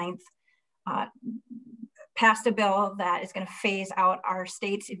 29th passed a bill that is going to phase out our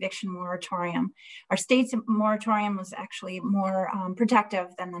state's eviction moratorium. Our state's moratorium was actually more protective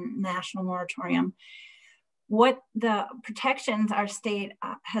than the national moratorium. What the protections our state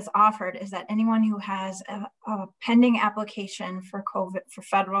has offered is that anyone who has a pending application for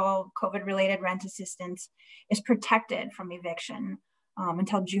federal COVID-related rent assistance is protected from eviction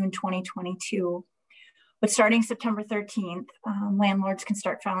until June 2022. But starting September 13th, landlords can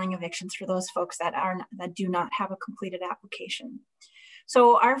start filing evictions for those folks that do not have a completed application.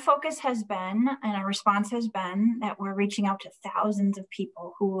 So our focus has been, and our response has been, that we're reaching out to thousands of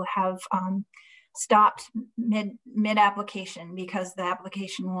people who have stopped mid-application because the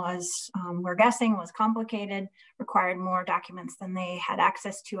application was, we're guessing, was complicated, required more documents than they had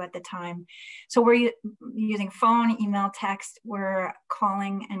access to at the time. So we're using phone, email, text. We're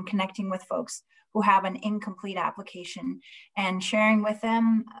calling and connecting with folks who have an incomplete application and sharing with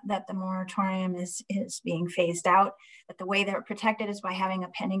them that the moratorium is being phased out, that the way they're protected is by having a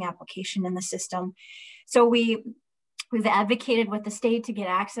pending application in the system. So we've advocated with the state to get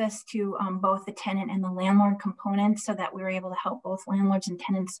access to both the tenant and the landlord components so that we were able to help both landlords and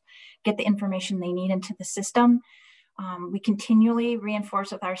tenants get the information they need into the system. We continually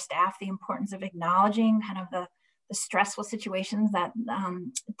reinforce with our staff the importance of acknowledging kind of the stressful situations that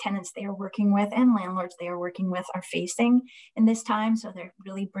tenants they are working with and landlords they are working with are facing in this time. So they're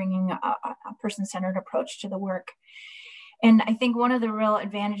really bringing a person-centered approach to the work. And I think one of the real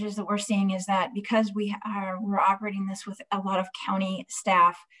advantages that we're seeing is that because we're operating this with a lot of county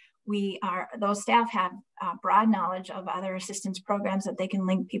staff, those staff have broad knowledge of other assistance programs that they can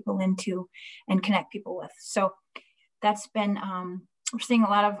link people into and connect people with. So that's been, we're seeing a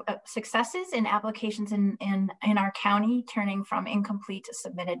lot of successes in applications in our county turning from incomplete to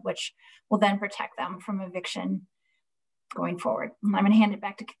submitted, which will then protect them from eviction going forward. I'm going to hand it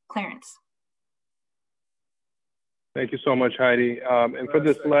back to Clarence. Thank you so much, Heidi. And for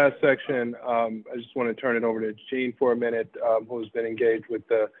this last section, I just want to turn it over to Jean for a minute, who's been engaged with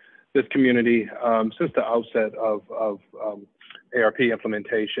this community since the outset of ARP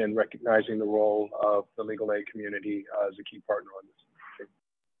implementation, recognizing the role of the legal aid community as a key partner on this.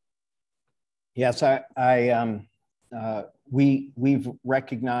 Yes, we've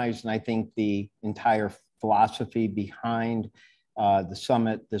recognized, and I think the entire philosophy behind the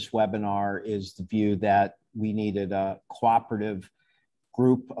summit, this webinar, is the view that we needed a cooperative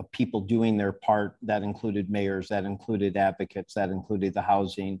group of people doing their part. That included mayors, that included advocates, that included the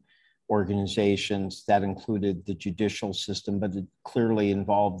housing organizations, that included the judicial system, but it clearly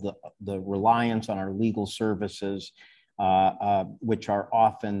involved the reliance on our legal services, which are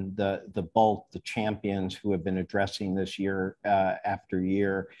often the bulk, the champions who have been addressing this year after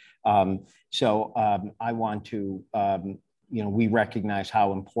year. So I want to, we recognize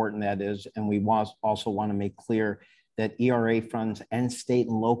how important that is. And we also want to make clear that ERA funds and state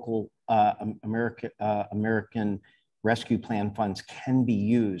and local American Rescue Plan funds can be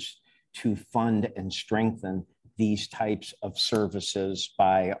used to fund and strengthen these types of services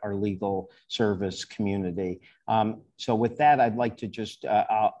by our legal service community. So with that, I'd like to just,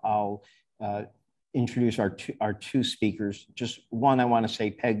 I'll introduce our two speakers. Just one, I want to say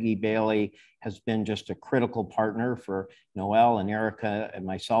Peggy Bailey has been just a critical partner for Noelle and Erica and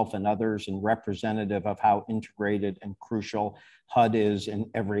myself and others, and representative of how integrated and crucial HUD is in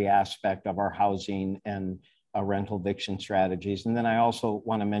every aspect of our housing and rental eviction strategies. And then I also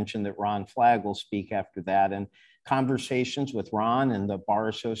want to mention that Ron Flagg will speak after that. And conversations with Ron and the bar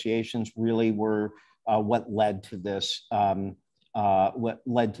associations really were what led to this summit,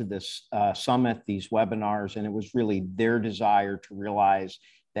 these webinars. And it was really their desire to realize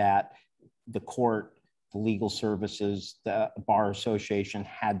that the court, the legal services, the bar association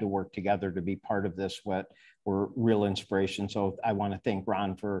had to work together to be part of this, what were real inspiration. So I want to thank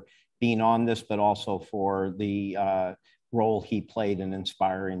Ron for being on this, but also for the role he played in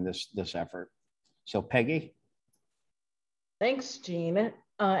inspiring this effort. So Peggy. Thanks, Jean,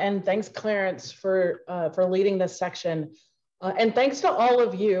 and thanks, Clarence, for leading this section. And thanks to all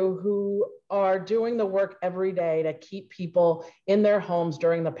of you who are doing the work every day to keep people in their homes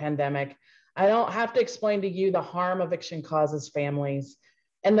during the pandemic. I don't have to explain to you the harm eviction causes families.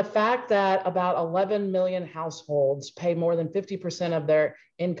 And the fact that about 11 million households pay more than 50% of their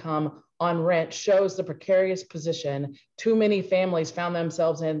income on rent shows the precarious position too many families found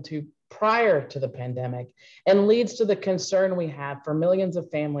themselves into prior to the pandemic, and leads to the concern we have for millions of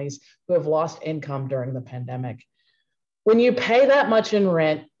families who have lost income during the pandemic. When you pay that much in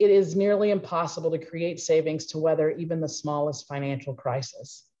rent, it is nearly impossible to create savings to weather even the smallest financial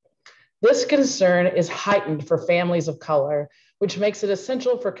crisis. This concern is heightened for families of color, which makes it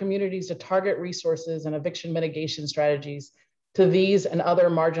essential for communities to target resources and eviction mitigation strategies to these and other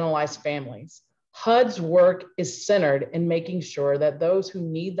marginalized families. HUD's work is centered in making sure that those who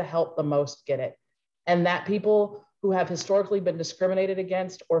need the help the most get it, and that people who have historically been discriminated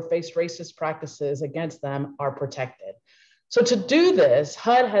against or faced racist practices against them are protected. So to do this,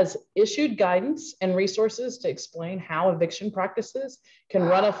 HUD has issued guidance and resources to explain how eviction practices can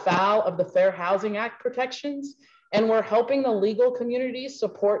run afoul of the Fair Housing Act protections, and we're helping the legal community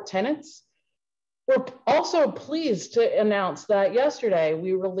support tenants. We're also pleased to announce that yesterday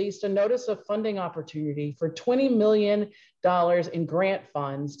we released a notice of funding opportunity for $20 million in grant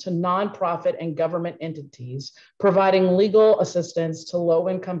funds to nonprofit and government entities, providing legal assistance to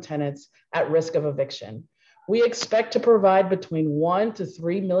low-income tenants at risk of eviction. We expect to provide between $1 to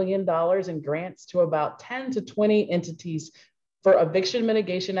 $3 million in grants to about 10 to 20 entities for eviction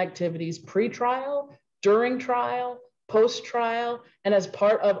mitigation activities pre-trial, during trial, post-trial, and as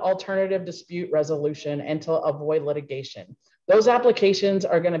part of alternative dispute resolution and to avoid litigation. Those applications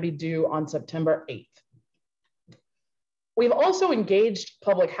are going to be due on September 8th. We've also engaged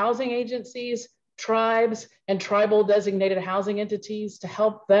public housing agencies, tribes, and tribal designated housing entities to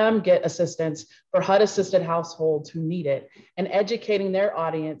help them get assistance for HUD-assisted households who need it, and educating their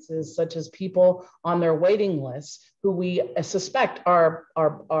audiences, such as people on their waiting lists who we suspect are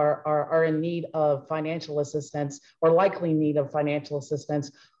in need of financial assistance or likely need of financial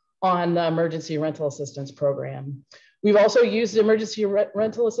assistance on the Emergency Rental Assistance Program. We've also used the Emergency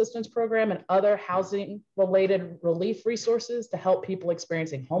Rental Assistance Program and other housing-related relief resources to help people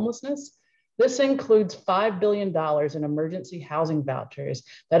experiencing homelessness. This includes $5 billion in emergency housing vouchers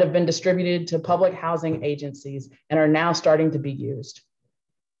that have been distributed to public housing agencies and are now starting to be used.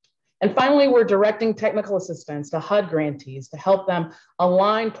 And finally, we're directing technical assistance to HUD grantees to help them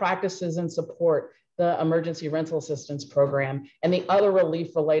align practices and support the Emergency Rental Assistance Program and the other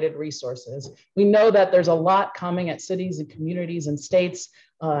relief-related resources. We know that there's a lot coming at cities and communities and states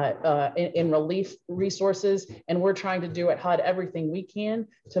in relief resources, and we're trying to do at HUD everything we can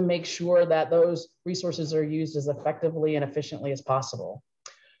to make sure that those resources are used as effectively and efficiently as possible.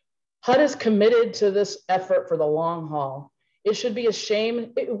 HUD is committed to this effort for the long haul. It would be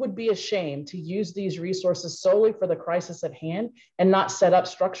a shame to use these resources solely for the crisis at hand and not set up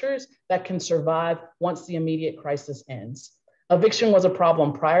structures that can survive once the immediate crisis ends. Eviction was a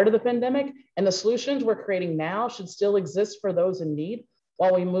problem prior to the pandemic, and the solutions we're creating now should still exist for those in need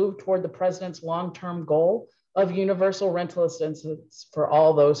while we move toward the president's long-term goal of universal rental assistance for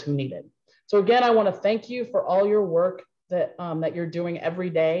all those who need it. So again, I want to thank you for all your work that you're doing every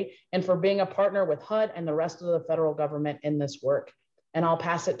day, and for being a partner with HUD and the rest of the federal government in this work. And I'll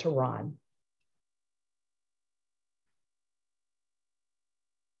pass it to Ron.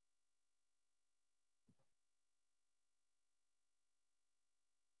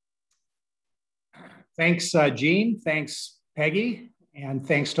 Thanks, Jean. Thanks, Peggy. And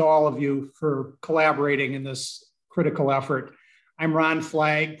thanks to all of you for collaborating in this critical effort. I'm Ron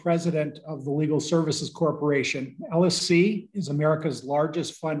Flagg, president of the Legal Services Corporation. LSC is America's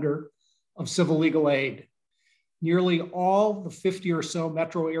largest funder of civil legal aid. Nearly all the 50 or so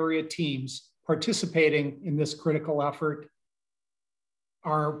metro area teams participating in this critical effort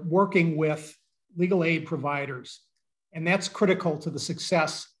are working with legal aid providers, and that's critical to the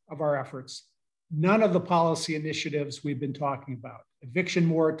success of our efforts. None of the policy initiatives we've been talking about, eviction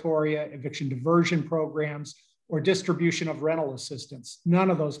moratoria, eviction diversion programs, or distribution of rental assistance, none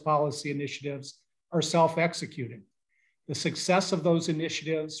of those policy initiatives are self-executing. The success of those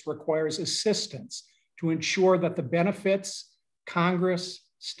initiatives requires assistance to ensure that the benefits Congress,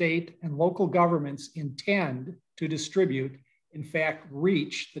 state, and local governments intend to distribute, in fact,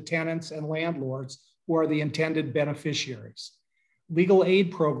 reach the tenants and landlords who are the intended beneficiaries. Legal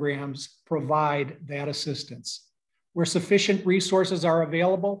aid programs provide that assistance. Where sufficient resources are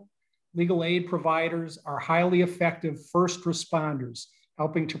available, legal aid providers are highly effective first responders,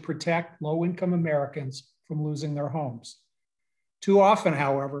 helping to protect low-income Americans from losing their homes. Too often,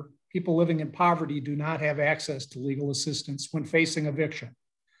 however, people living in poverty do not have access to legal assistance when facing eviction.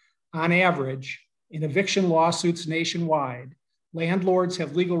 On average, in eviction lawsuits nationwide, landlords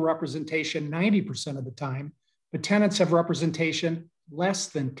have legal representation 90% of the time, but tenants have representation less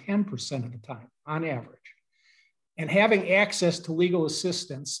than 10% of the time, on average. And having access to legal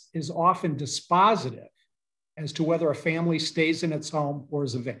assistance is often dispositive as to whether a family stays in its home or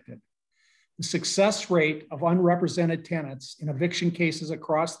is evicted. The success rate of unrepresented tenants in eviction cases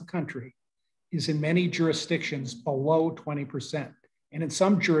across the country is in many jurisdictions below 20%, and in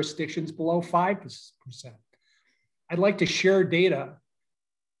some jurisdictions below 5%. I'd like to share data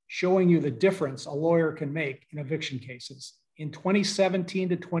showing you the difference a lawyer can make in eviction cases. In 2017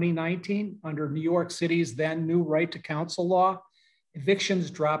 to 2019, under New York City's then new right to counsel law, evictions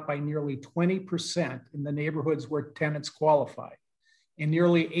dropped by nearly 20% in the neighborhoods where tenants qualified. And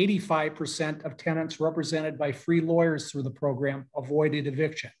nearly 85% of tenants represented by free lawyers through the program avoided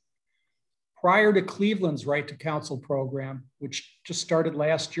eviction. Prior to Cleveland's right to counsel program, which just started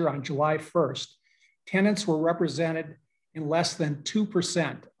last year on July 1st, tenants were represented in less than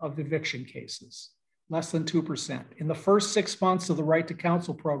 2% of eviction cases. Less than 2%. In the first 6 months of the right to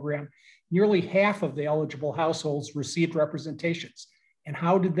counsel program, nearly half of the eligible households received representations. And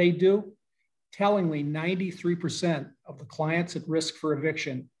how did they do? Tellingly, 93% of the clients at risk for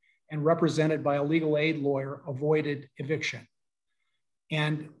eviction and represented by a legal aid lawyer avoided eviction.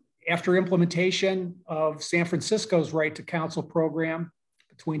 And after implementation of San Francisco's right to counsel program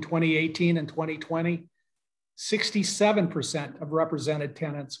between 2018 and 2020, 67% of represented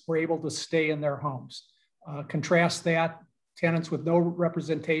tenants were able to stay in their homes. Contrast that, tenants with no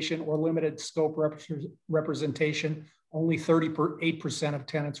representation or limited scope representation, only 38% of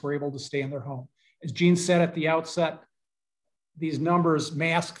tenants were able to stay in their home. As Gene said at the outset, these numbers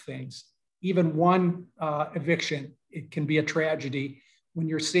mask things. Even one eviction, it can be a tragedy. When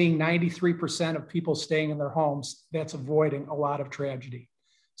you're seeing 93% of people staying in their homes, that's avoiding a lot of tragedy.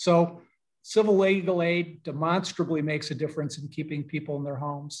 So civil legal aid demonstrably makes a difference in keeping people in their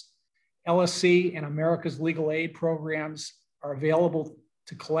homes. LSC and America's legal aid programs are available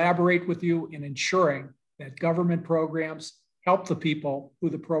to collaborate with you in ensuring that government programs help the people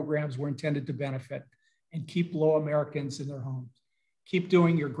who the programs were intended to benefit and keep low Americans in their homes. Keep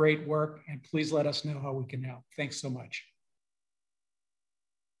doing your great work, and please let us know how we can help. Thanks so much.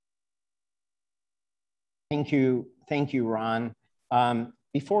 Thank you, Ron.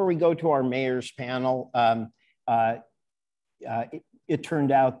 Before we go to our mayor's panel, it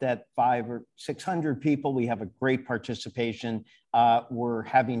turned out that 500 or 600 people, we have a great participation, were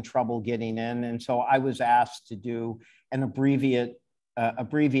having trouble getting in. And so I was asked to do an abbreviated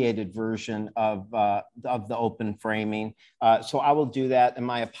version of the open framing. So I will do that, and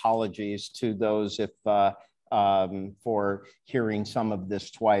my apologies to those if for hearing some of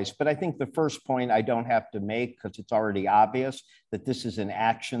this twice. But I think the first point I don't have to make, because it's already obvious, that this is an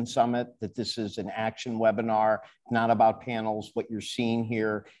action summit, that this is an action webinar, not about panels. What you're seeing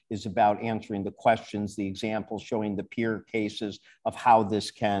here is about answering the questions, the examples, showing the peer cases of how this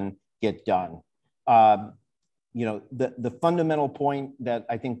can get done. You know, the fundamental point that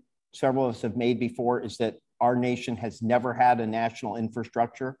I think several of us have made before is that our nation has never had a national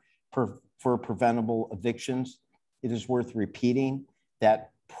infrastructure for preventable evictions. It is worth repeating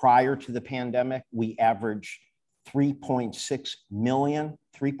that prior to the pandemic, we averaged 3.6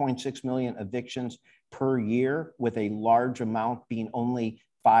 million evictions per year, with a large amount being only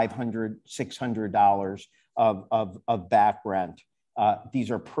 $500, $600 of back rent. These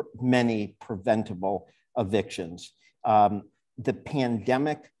are many preventable evictions. The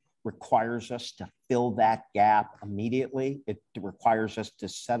pandemic requires us to fill that gap immediately. It requires us to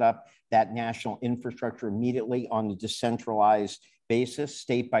set up that national infrastructure immediately on a decentralized basis,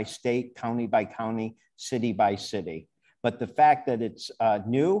 state by state, county by county, city by city. But the fact that it's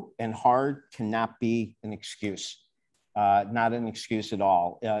new and hard cannot be an excuse, not an excuse at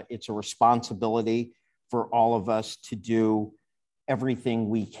all. It's a responsibility for all of us to do everything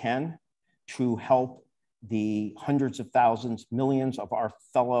we can to help the hundreds of thousands, millions of our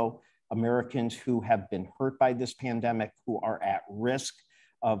fellow Americans who have been hurt by this pandemic, who are at risk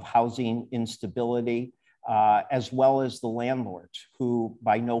of housing instability, as well as the landlords who,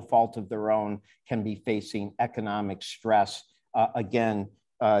 by no fault of their own, can be facing economic stress, again,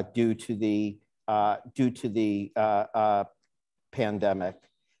 due to the pandemic.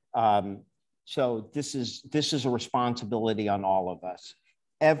 So this is a responsibility on all of us.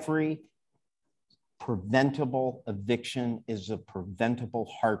 Every preventable eviction is a preventable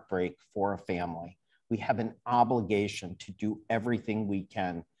heartbreak for a family. We have an obligation to do everything we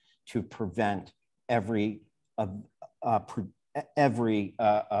can to prevent every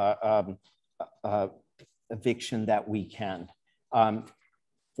eviction that we can.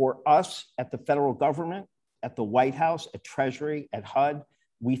 For us at the federal government, at the White House, at Treasury, at HUD,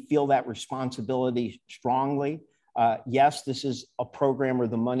 we feel that responsibility strongly. Yes, this is a program where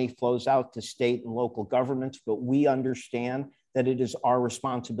the money flows out to state and local governments, but we understand that it is our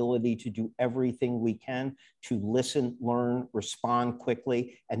responsibility to do everything we can to listen, learn, respond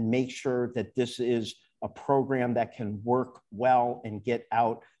quickly, and make sure that this is a program that can work well and get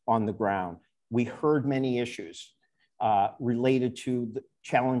out on the ground. We heard many issues related to the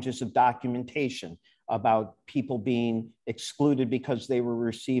challenges of documentation, about people being excluded because they were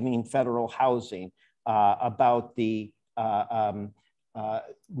receiving federal housing, about the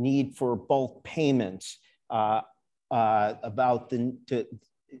need for bulk payments, about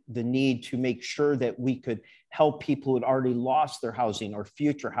the need to make sure that we could help people who had already lost their housing or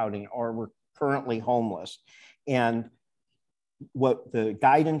future housing or were currently homeless. And what the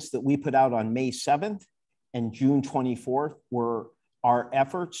guidance that we put out on May 7th and June 24th were our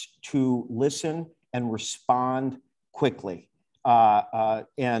efforts to listen and respond quickly.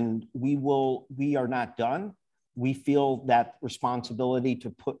 And we are not done. We feel that responsibility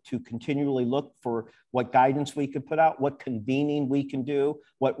to continually look for what guidance we could put out, what convening we can do,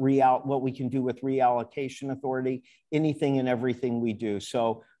 what we can do with reallocation authority, anything and everything we do.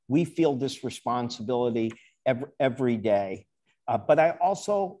 So we feel this responsibility every day. But I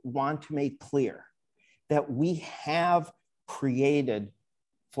also want to make clear that we have created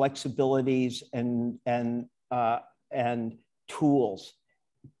flexibilities and tools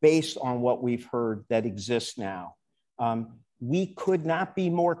based on what we've heard that exists now. We could not be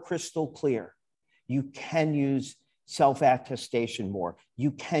more crystal clear. You can use self-attestation more.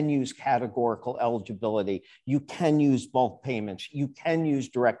 You can use categorical eligibility. You can use bulk payments. You can use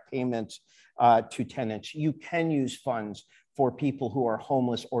direct payments to tenants. You can use funds for people who are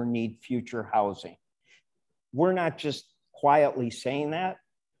homeless or need future housing. We're not just quietly saying that.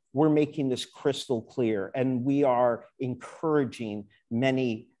 We're making this crystal clear, and we are encouraging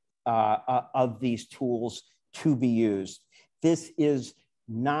many of these tools to be used. This is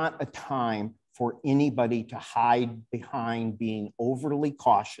not a time for anybody to hide behind being overly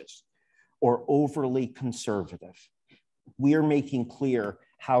cautious or overly conservative. We are making clear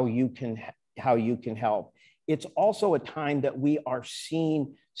how you can help. It's also a time that we are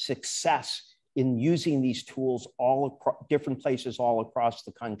seeing success in using these tools all across different places all across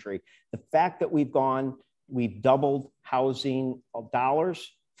the country. The fact that we've doubled housing dollars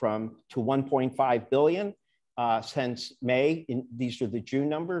to 1.5 billion since May. These are the June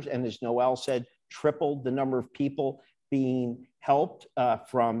numbers. And as Noel said, tripled the number of people being helped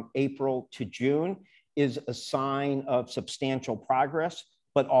from April to June is a sign of substantial progress,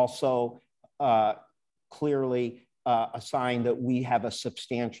 but also clearly a sign that we have a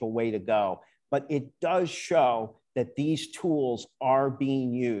substantial way to go. But it does show that these tools are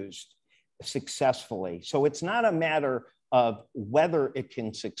being used successfully. So it's not a matter of whether it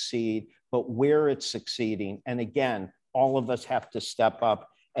can succeed, but where it's succeeding. And again, all of us have to step up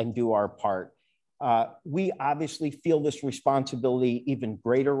and do our part. We obviously feel this responsibility even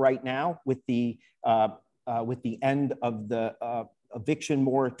greater right now with the end of the eviction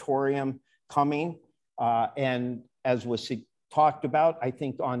moratorium coming. And as was talked about, I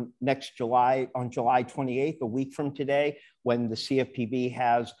think on July 28th, a week from today, when the CFPB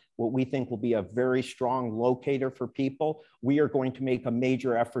has what we think will be a very strong locator for people, we are going to make a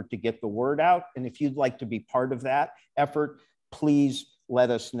major effort to get the word out. And if you'd like to be part of that effort, please let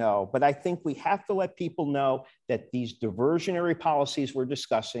us know. But I think we have to let people know that these diversionary policies we're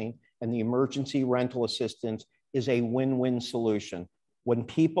discussing and the emergency rental assistance is a win-win solution. When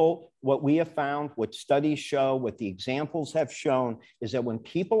people, what we have found, what studies show, what the examples have shown, is that when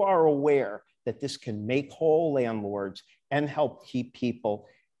people are aware that this can make whole landlords and help keep people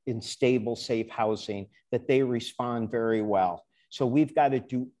in stable, safe housing, that they respond very well. So we've got to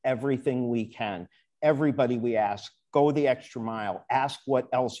do everything we can. Everybody we ask, go the extra mile, ask what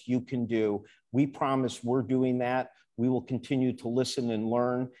else you can do. We promise we're doing that. We will continue to listen and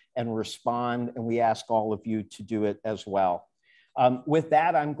learn and respond, and we ask all of you to do it as well. With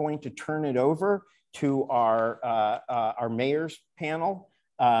that, I'm going to turn it over to our mayor's panel.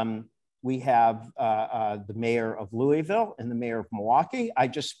 We have the mayor of Louisville and the mayor of Milwaukee. I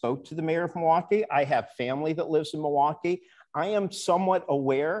just spoke to the mayor of Milwaukee. I have family that lives in Milwaukee. I am somewhat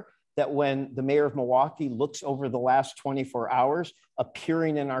aware that when the mayor of Milwaukee looks over the last 24 hours,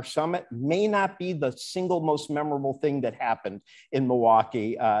 appearing in our summit may not be the single most memorable thing that happened in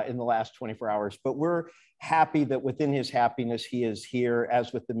Milwaukee in the last 24 hours, but we're happy that within his happiness, he is here,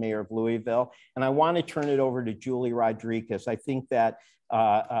 as with the mayor of Louisville. And I want to turn it over to Julie Rodriguez. I think that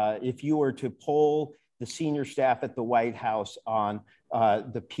if you were to poll the senior staff at the White House on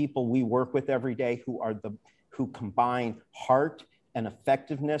the people we work with every day who combine heart and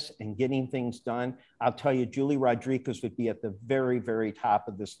effectiveness and getting things done, I'll tell you, Julie Rodriguez would be at the very, very top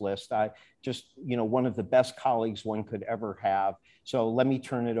of this list. One of the best colleagues one could ever have. So let me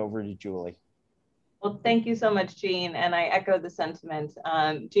turn it over to Julie. Well, thank you so much, Gene. And I echo the sentiment.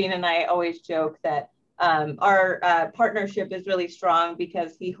 Gene and I always joke that our partnership is really strong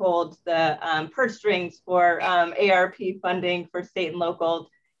because he holds the purse strings for ARP funding for state and local.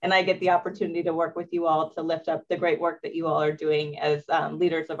 And I get the opportunity to work with you all to lift up the great work that you all are doing as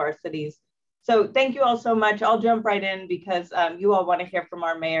leaders of our cities. So thank you all so much. I'll jump right in because you all want to hear from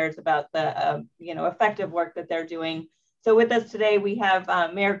our mayors about the effective work that they're doing. So with us today, we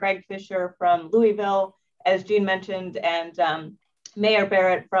have Mayor Greg Fisher from Louisville, as Gene mentioned, and Mayor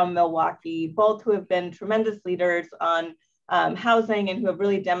Barrett from Milwaukee, both who have been tremendous leaders on housing and who have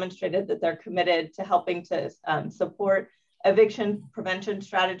really demonstrated that they're committed to helping to support eviction prevention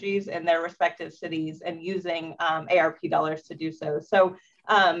strategies in their respective cities and using ARP dollars to do so. So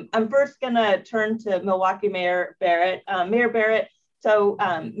I'm first gonna turn to Milwaukee Mayor Barrett. Mayor Barrett, so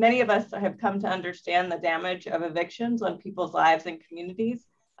many of us have come to understand the damage of evictions on people's lives and communities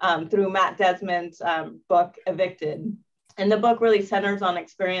through Matt Desmond's book, Evicted. And the book really centers on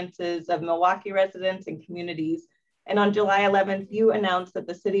experiences of Milwaukee residents and communities. And on July 11th, you announced that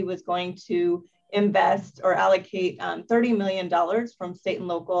the city was going to invest or allocate $30 million from state and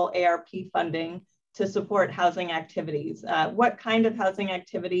local ARP funding to support housing activities. What kind of housing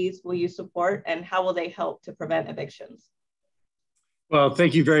activities will you support and how will they help to prevent evictions? Well,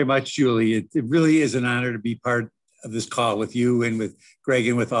 thank you very much, Julie. It really is an honor to be part of this call with you and with Greg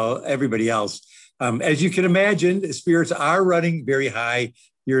and with everybody else. As you can imagine, spirits are running very high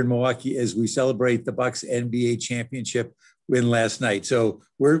here in Milwaukee as we celebrate the Bucks NBA championship win last night. So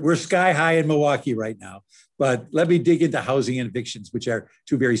we're sky high in Milwaukee right now. But let me dig into housing and evictions, which are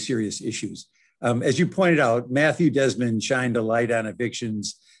two very serious issues. As you pointed out, Matthew Desmond shined a light on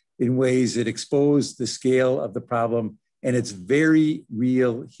evictions in ways that exposed the scale of the problem and its very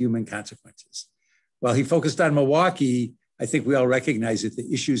real human consequences. While he focused on Milwaukee, I think we all recognize that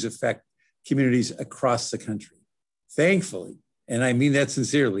the issues affect communities across the country. Thankfully, and I mean that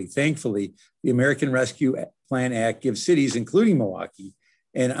sincerely, thankfully, the American Rescue Plan Act gives cities, including Milwaukee,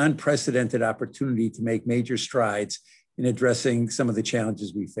 an unprecedented opportunity to make major strides in addressing some of the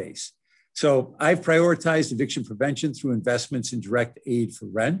challenges we face. So I've prioritized eviction prevention through investments in direct aid for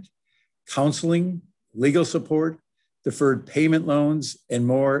rent, counseling, legal support, deferred payment loans, and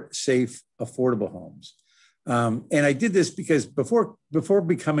more safe, affordable homes. And I did this because before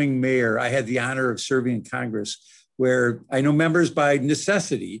becoming mayor, I had the honor of serving in Congress, where I know members by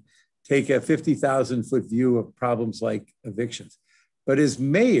necessity take a 50,000-foot view of problems like evictions. But as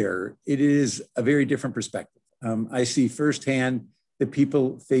mayor, it is a very different perspective. I see firsthand the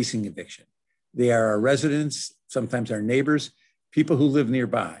people facing eviction. They are our residents, sometimes our neighbors, people who live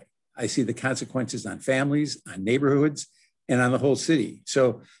nearby. I see the consequences on families, on neighborhoods, and on the whole city.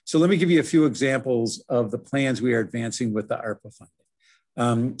 So let me give you a few examples of the plans we are advancing with the ARPA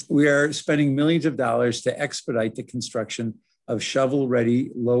funding. We are spending millions of dollars to expedite the construction of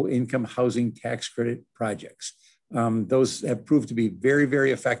shovel-ready, low-income housing tax credit projects. Those have proved to be very,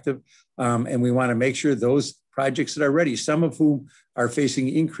 very effective, and we want to make sure those projects that are ready, some of whom are facing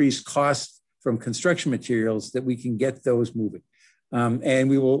increased costs from construction materials, that we can get those moving. And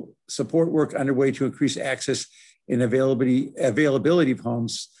we will support work underway to increase access in availability of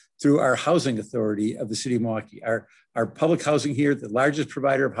homes through our housing authority of the city of Milwaukee. Our public housing here, the largest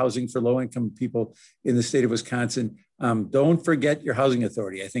provider of housing for low-income people in the state of Wisconsin. Don't forget your housing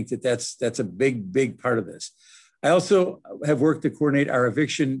authority. I think that's a big part of this. I also have worked to coordinate our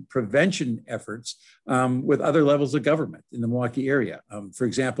eviction prevention efforts with other levels of government in the Milwaukee area. For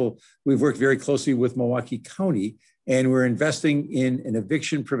example, we've worked very closely with Milwaukee County, and we're investing in an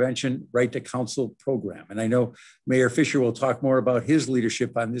eviction prevention right to counsel program. And I know Mayor Fisher will talk more about his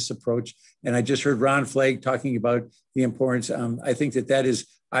leadership on this approach. And I just heard Ron Flagg talking about the importance. I think that is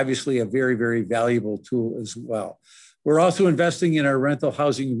obviously a very valuable tool as well. We're also investing in our rental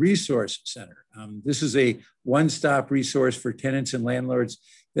housing resource center. This is a one-stop resource for tenants and landlords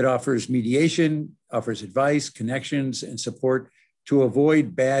that offers mediation, offers advice, connections, and support to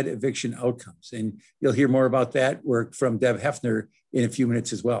avoid bad eviction outcomes. And you'll hear more about that work from Deb Hefner in a few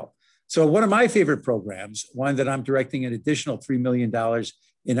minutes as well. So one of my favorite programs, one that I'm directing an additional $3 million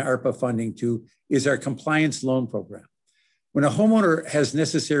in ARPA funding to, is our compliance loan program. When a homeowner has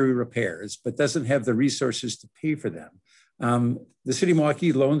necessary repairs but doesn't have the resources to pay for them, the city of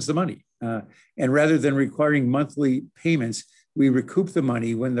Milwaukee loans the money. And rather than requiring monthly payments, we recoup the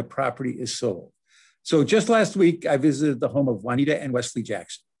money when the property is sold. So just last week, I visited the home of Juanita and Wesley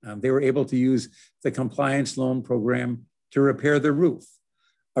Jackson. They were able to use the compliance loan program to repair the roof,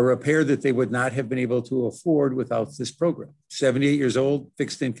 a repair that they would not have been able to afford without this program. 78 years old,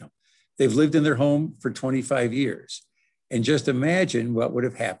 fixed income. They've lived in their home for 25 years. And just imagine what would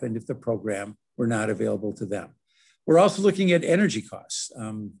have happened if the program were not available to them. We're also looking at energy costs.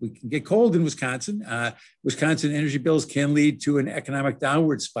 We can get cold in Wisconsin. Wisconsin energy bills can lead to an economic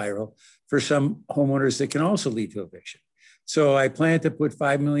downward spiral for some homeowners that can also lead to eviction. So I plan to put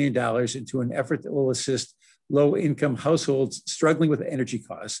 $5 million into an effort that will assist low-income households struggling with energy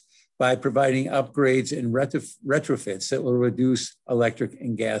costs by providing upgrades and retrofits that will reduce electric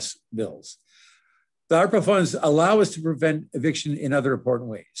and gas bills. The ARPA funds allow us to prevent eviction in other important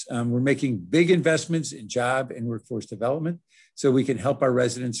ways. We're making big investments in job and workforce development so we can help our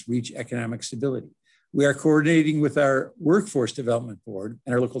residents reach economic stability. We are coordinating with our Workforce Development Board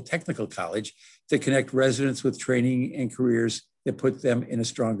and our local technical college to connect residents with training and careers that put them in a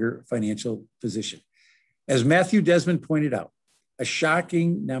stronger financial position. As Matthew Desmond pointed out, a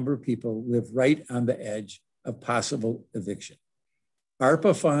shocking number of people live right on the edge of possible eviction.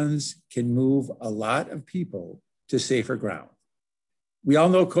 ARPA funds can move a lot of people to safer ground. We all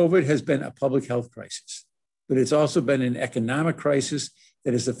know COVID has been a public health crisis, but it's also been an economic crisis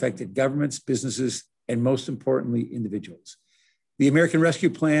that has affected governments, businesses, and most importantly, individuals. The American Rescue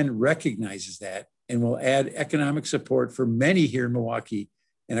Plan recognizes that and will add economic support for many here in Milwaukee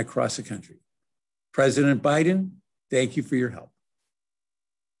and across the country. President Biden, thank you for your help.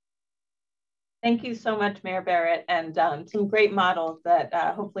 Thank you so much, Mayor Barrett, and some great models that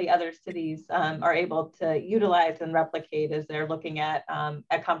hopefully other cities are able to utilize and replicate as they're looking at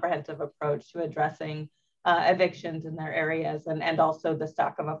a comprehensive approach to addressing evictions in their areas and also the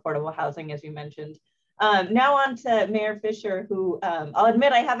stock of affordable housing, as you mentioned. Now on to Mayor Fisher, who I'll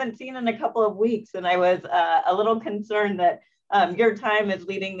admit I haven't seen in a couple of weeks, and I was a little concerned that your time as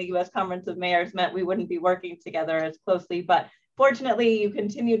leading the U.S. Conference of Mayors meant we wouldn't be working together as closely, but fortunately, you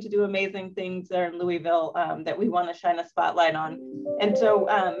continue to do amazing things there in Louisville that we want to shine a spotlight on. And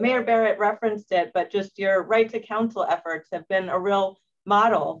so Mayor Barrett referenced it, but just your right to counsel efforts have been a real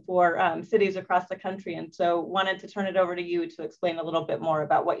model for cities across the country. And so wanted to turn it over to you to explain a little bit more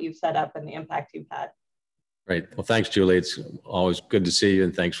about what you've set up and the impact you've had. Great. Well, thanks, Julie. It's always good to see you,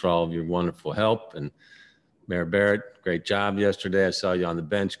 and thanks for all of your wonderful help. And Mayor Barrett, great job yesterday. I saw you on the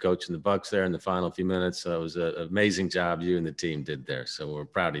bench coaching the Bucks there in the final few minutes. So it was an amazing job you and the team did there. So we're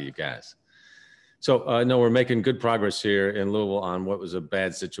proud of you guys. So no, we're making good progress here in Louisville on what was a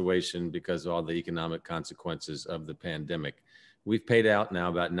bad situation because of all the economic consequences of the pandemic. We've paid out now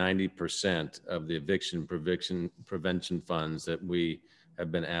about 90% of the eviction prevention funds that we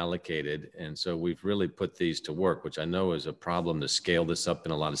have been allocated. And so we've really put these to work, which I know is a problem to scale this up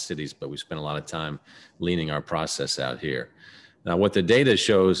in a lot of cities, but we spent a lot of time leaning our process out here. Now, what the data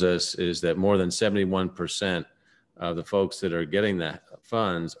shows us is that more than 71% of the folks that are getting the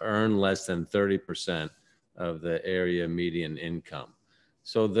funds earn less than 30% of the area median income.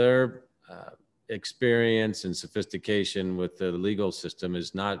 So their experience and sophistication with the legal system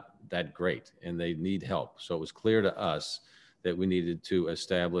is not that great, and they need help. So it was clear to us that we needed to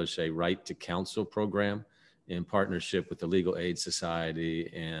establish a right to counsel program in partnership with the Legal Aid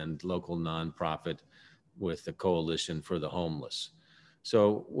Society and local nonprofit with the Coalition for the Homeless.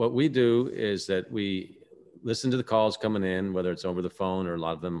 So what we do is that we listen to the calls coming in, whether it's over the phone or a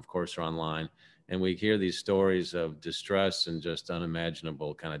lot of them, of course, are online. And we hear these stories of distress and just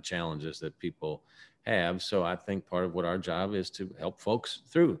unimaginable kind of challenges that people have. So I think part of what our job is to help folks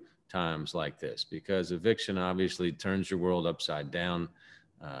through times like this, because eviction obviously turns your world upside down,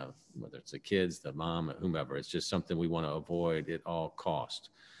 whether it's the kids, the mom, or whomever. It's just something we want to avoid at all costs.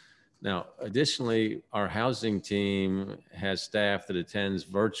 Now, additionally, our housing team has staff that attends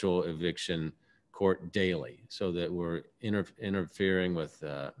virtual eviction court daily, so that we're interfering with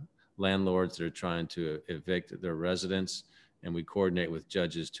landlords that are trying to evict their residents, and we coordinate with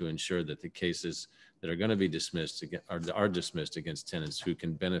judges to ensure that the cases that are going to be dismissed are dismissed against tenants who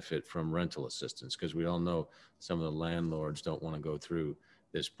can benefit from rental assistance, because we all know some of the landlords don't want to go through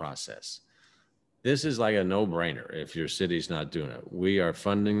this process. This is like a no-brainer if your city's not doing it. We are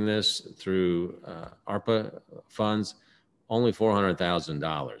funding this through ARPA funds, only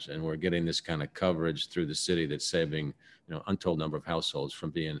 $400,000, and we're getting this kind of coverage through the city that's saving, untold number of households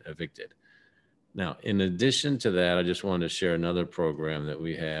from being evicted. Now, in addition to that, I just wanted to share another program that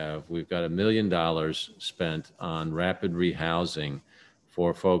we have. We've got $1 million spent on rapid rehousing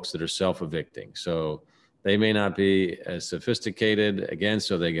for folks that are self-evicting. So they may not be as sophisticated, again,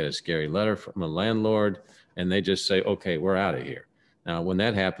 so they get a scary letter from a landlord and they just say, okay, we're out of here. Now, when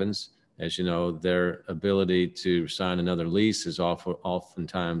that happens, as you know, their ability to sign another lease is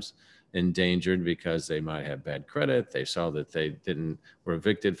oftentimes endangered because they might have bad credit. They saw that they were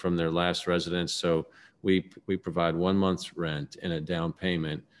evicted from their last residence. So we provide 1 month's rent and a down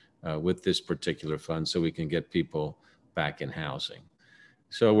payment with this particular fund so we can get people back in housing.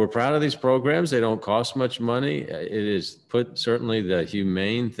 So we're proud of these programs. They don't cost much money. It is certainly the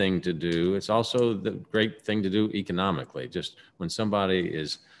humane thing to do. It's also the great thing to do economically. Just when somebody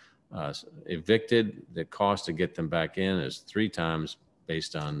is evicted, the cost to get them back in is 3 times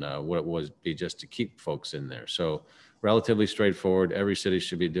based on what it would be just to keep folks in there. So relatively straightforward. Every city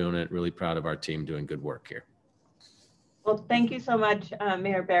should be doing it. Really proud of our team doing good work here. Well, thank you so much,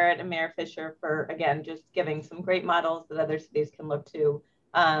 Mayor Barrett and Mayor Fisher, for, again, just giving some great models that other cities can look to.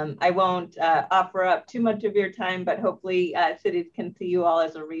 I won't offer up too much of your time, but hopefully cities can see you all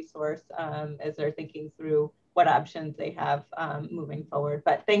as a resource as they're thinking through what options they have moving forward.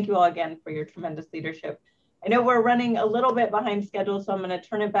 But thank you all again for your tremendous leadership. I know we're running a little bit behind schedule, so I'm going to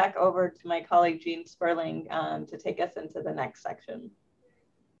turn it back over to my colleague, Jean Sperling, to take us into the next section.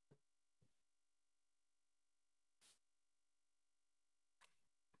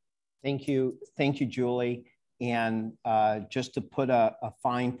 Thank you, Julie. And just to put a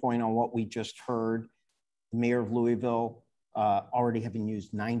fine point on what we just heard, the mayor of Louisville already having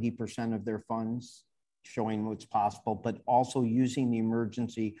used 90% of their funds, showing what's possible, but also using the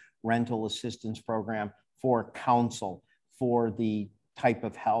emergency rental assistance program for counsel, for the type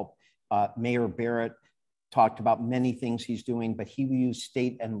of help. Mayor Barrett talked about many things he's doing, but he used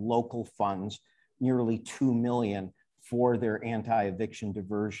state and local funds, nearly $2 million, for their anti-eviction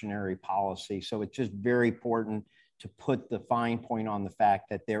diversionary policy. So it's just very important to put the fine point on the fact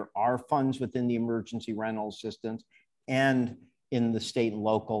that there are funds within the emergency rental assistance and in the state and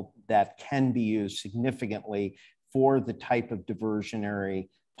local that can be used significantly for the type of diversionary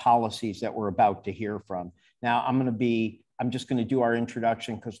policies that we're about to hear from. Now, I'm just gonna do our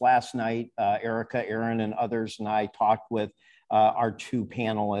introduction because last night, Erica, Aaron, and others and I talked with our 2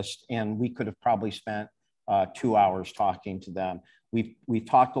 panelists, and we could have probably spent 2 hours talking to them. We've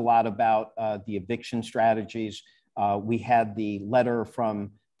talked a lot about the eviction strategies. We had the letter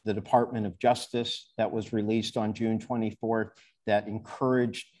from the Department of Justice that was released on June 24th that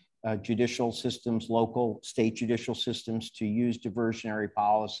encouraged judicial systems, local state judicial systems to use diversionary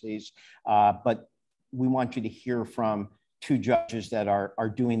policies. But we want you to hear from 2 judges that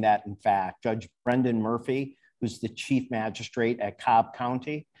are doing that in fact. Judge Brendan Murphy, who's the Chief Magistrate at Cobb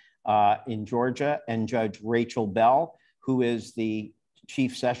County in Georgia, and Judge Rachel Bell, who is the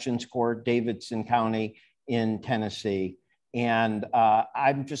Chief Sessions Court, Davidson County in Tennessee. And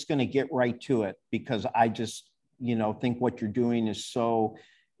I'm just gonna get right to it because I just, think what you're doing is so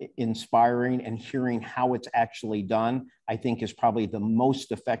inspiring, and hearing how it's actually done, I think is probably the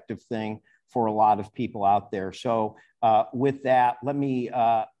most effective thing for a lot of people out there. So with that, let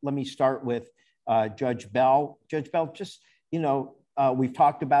me start with Judge Bell. Judge Bell, just, we've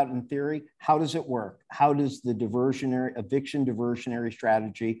talked about in theory, how does it work? How does the eviction diversionary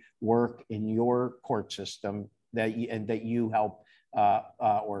strategy work in your court system that you help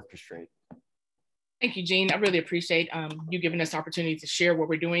orchestrate? Thank you, Jean. I really appreciate you giving us the opportunity to share what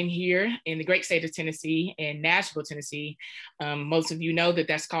we're doing here in the great state of Tennessee, in Nashville, Tennessee. Most of you know that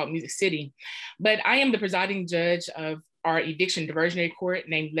that's called Music City. But I am the presiding judge of our eviction diversionary court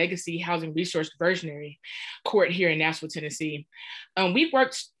named Legacy Housing Resource Diversionary Court here in Nashville, Tennessee. We've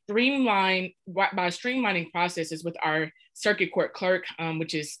worked by streamlining processes with our circuit court clerk,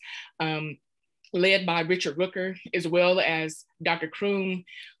 which is led by Richard Rooker, as well as Dr. Kroon,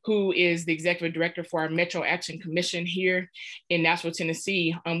 who is the executive director for our Metro Action Commission here in Nashville,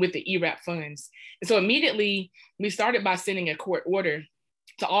 Tennessee, with the ERAP funds. And so immediately we started by sending a court order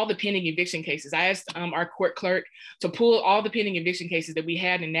to all the pending eviction cases. I asked our court clerk to pull all the pending eviction cases that we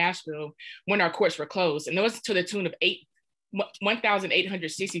had in Nashville when our courts were closed. And those to the tune of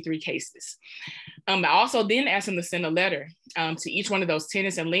 1,863 cases. I also then asked them to send a letter to each one of those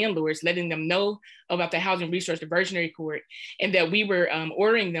tenants and landlords, letting them know about the Housing Resource Diversionary Court and that we were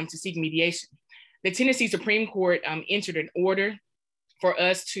ordering them to seek mediation. The Tennessee Supreme Court entered an order for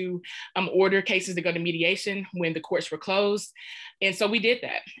us to order cases to go to mediation when the courts were closed. And so we did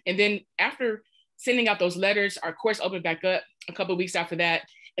that. And then after sending out those letters, our courts opened back up a couple of weeks after that.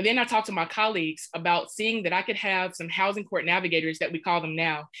 And then I talked to my colleagues about seeing that I could have some housing court navigators, that we call them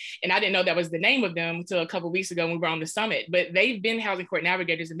now. And I didn't know that was the name of them until a couple of weeks ago when we were on the summit, but they've been housing court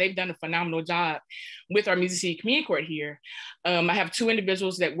navigators and they've done a phenomenal job with our Music City Community Court here. I have two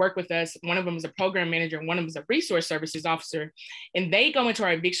individuals that work with us. One of them is a program manager and one of them is a resource services officer. And they go into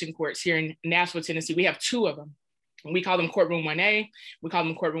our eviction courts here in Nashville, Tennessee. We have two of them. We call them Courtroom 1A, we call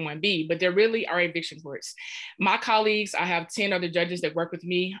them Courtroom 1B, but they're really our eviction courts. My colleagues, I have 10 other judges that work with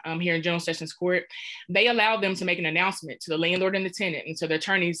me here in General Sessions Court. They allow them to make an announcement to the landlord and the tenant and to the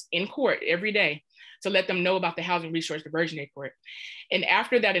attorneys in court every day to let them know about the Housing Resource Diversionary Court. And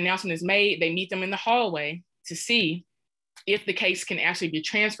after that announcement is made, they meet them in the hallway to see if the case can actually be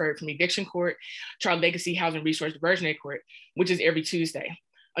transferred from eviction court to our Legacy Housing Resource Diversionary Court, which is every Tuesday.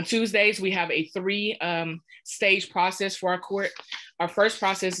 On Tuesdays, we have a three-stage process for our court. Our first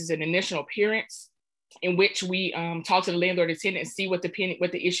process is an initial appearance in which we talk to the landlord and tenant and see what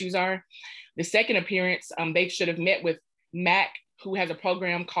the issues are. The second appearance, they should have met with MAC, who has a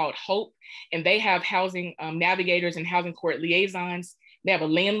program called HOPE, and they have housing navigators and housing court liaisons. They have a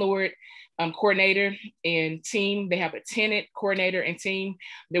landlord coordinator and team. They have a tenant coordinator and team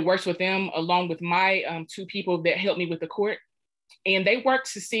that works with them, along with my two people that help me with the court. And they work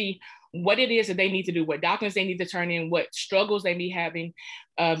to see what it is that they need to do, what documents they need to turn in, what struggles they be having,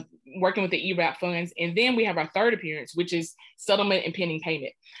 working with the ERAP funds. And then we have our third appearance, which is settlement and pending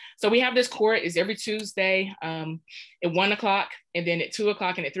payment. So we have this court is every Tuesday at 1 o'clock, and then at 2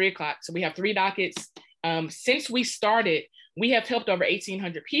 o'clock and at 3 o'clock. So we have three dockets. Since we started, we have helped over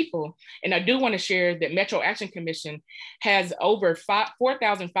 1,800 people. And I do want to share that Metro Action Commission has over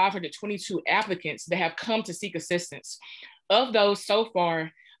 4,522 applicants that have come to seek assistance. Of those so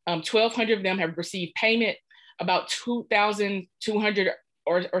far, 1,200 of them have received payment. About 2,200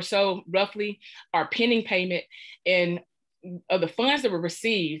 or so roughly are pending payment. And of the funds that were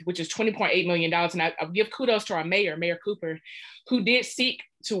received, which is $20.8 million, and I give kudos to our mayor, Mayor Cooper, who did seek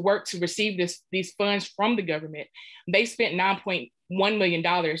to work to receive these funds from the government. They spent $9.1 million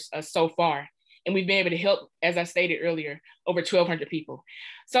so far. And we've been able to help, as I stated earlier, over 1,200 people.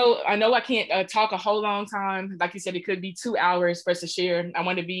 So I know I can't talk a whole long time. Like you said, it could be 2 hours for us to share. I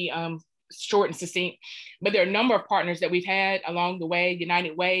want to be short and succinct, but there are a number of partners that we've had along the way,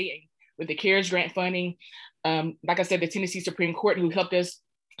 United Way, with the CARES grant funding. Like I said, the Tennessee Supreme Court, who helped us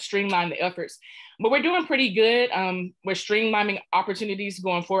streamline the efforts. But we're doing pretty good. We're streamlining opportunities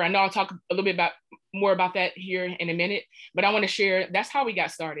going forward. I know I'll talk a little bit more about that here in a minute, but I want to share that's how we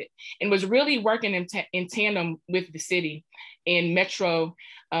got started, and was really working in tandem with the city and Metro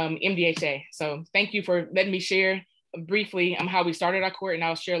MDHA. So thank you for letting me share briefly how we started our court, and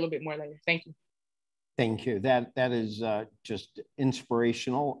I'll share a little bit more later. Thank you. Thank you. That is just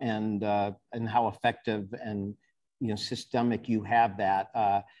inspirational, and how effective and systemic you have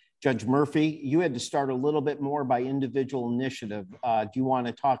that. Judge Murphy, you had to start a little bit more by individual initiative. Do you want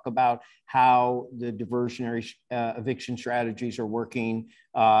to talk about how the diversionary eviction strategies are working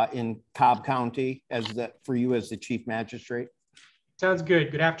in Cobb County for you as the Chief Magistrate? Sounds good.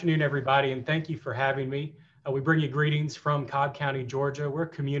 Good afternoon, everybody, and thank you for having me. We bring you greetings from Cobb County, Georgia. We're a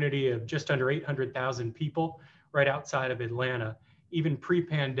community of just under 800,000 people right outside of Atlanta. Even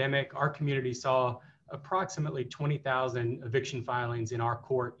pre-pandemic, our community saw approximately 20,000 eviction filings in our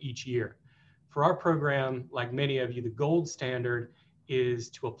court each year. For our program, like many of you, the gold standard is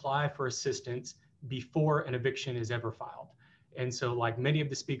to apply for assistance before an eviction is ever filed. And so like many of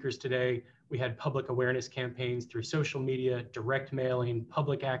the speakers today, we had public awareness campaigns through social media, direct mailing,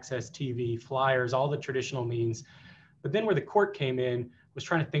 public access TV, flyers, all the traditional means. But then where the court came in was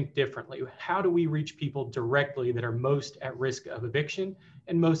trying to think differently. How do we reach people directly that are most at risk of eviction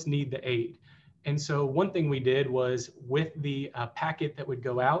and most need the aid? And so one thing we did was with the packet that would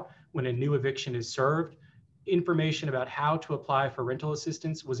go out when a new eviction is served, information about how to apply for rental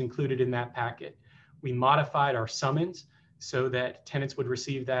assistance was included in that packet. We modified our summons so that tenants would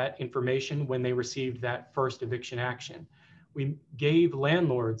receive that information when they received that first eviction action. We gave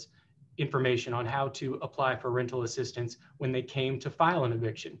landlords information on how to apply for rental assistance when they came to file an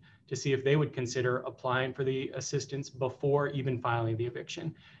eviction to see if they would consider applying for the assistance before even filing the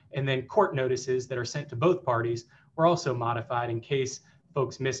eviction. And then court notices that are sent to both parties were also modified in case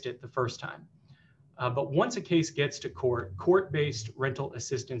folks missed it the first time. But once a case gets to court, court-based rental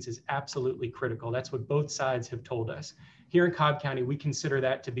assistance is absolutely critical. That's what both sides have told us. Here in Cobb County, we consider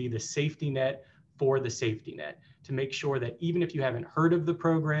that to be the safety net for the safety net, to make sure that even if you haven't heard of the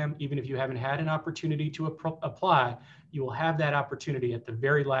program, even if you haven't had an opportunity to apply, you will have that opportunity at the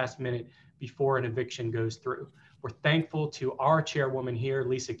very last minute before an eviction goes through. We're thankful to our chairwoman here,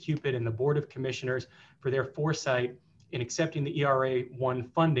 Lisa Cupid, and the Board of Commissioners for their foresight in accepting the ERA 1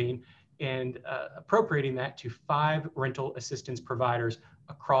 funding and appropriating that to 5 rental assistance providers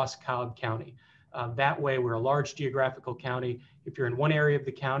across Cobb County. That way, we're a large geographical county. If you're in one area of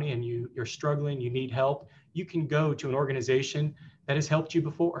the county and you're struggling, you need help, you can go to an organization that has helped you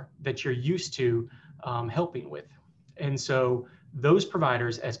before, that you're used to helping with. And so those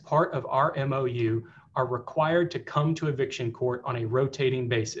providers, as part of our MOU, are required to come to eviction court on a rotating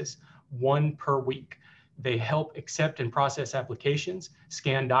basis, 1 per week. They help accept and process applications,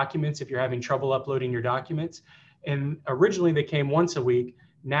 scan documents if you're having trouble uploading your documents. And originally they came once a week.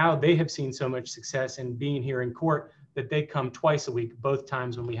 Now they have seen so much success in being here in court that they come twice a week, both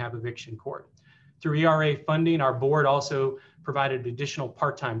times when we have eviction court. Through ERA funding, our board also provided additional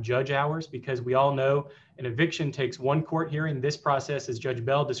part-time judge hours because we all know an eviction takes 1 court hearing. This process, as Judge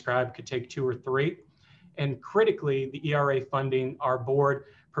Bell described, could take 2 or 3. And critically, the ERA funding, our board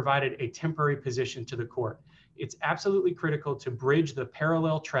provided a temporary position to the court. It's absolutely critical to bridge the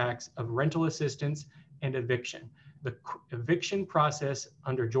parallel tracks of rental assistance and eviction. The eviction process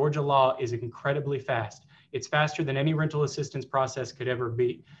under Georgia law is incredibly fast. It's faster than any rental assistance process could ever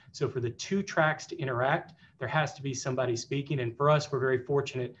be. So for the 2 tracks to interact, there has to be somebody speaking. And for us, we're very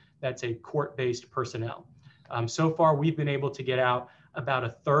fortunate that's a court-based personnel. So far, we've been able to get out about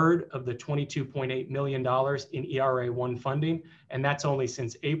 1/3 of the $22.8 million in ERA 1 funding, and that's only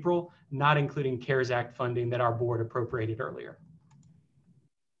since April, not including CARES Act funding that our board appropriated earlier.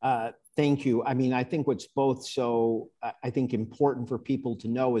 Thank you. I mean, I think what's both so, I think, important for people to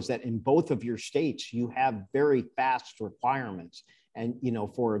know is that in both of your states, you have very fast requirements and,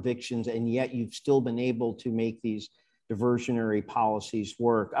 for evictions, and yet you've still been able to make these diversionary policies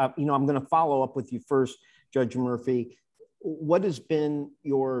work. I'm going to follow up with you first, Judge Murphy. What has been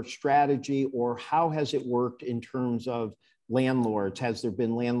your strategy, or how has it worked in terms of landlords? Has there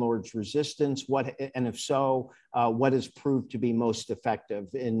been landlords resistance? And if so, what has proved to be most effective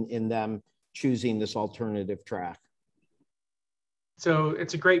in them choosing this alternative track? So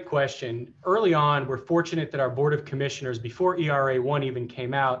it's a great question. Early on, we're fortunate that our Board of Commissioners, before ERA 1 even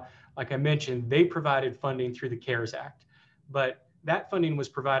came out, like I mentioned, they provided funding through the CARES Act. But that funding was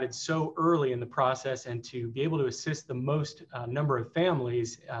provided so early in the process, and to be able to assist the most number of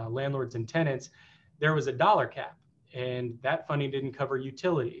families, landlords and tenants, there was a dollar cap, and that funding didn't cover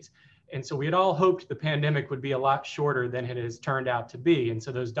utilities. And so we had all hoped the pandemic would be a lot shorter than it has turned out to be. And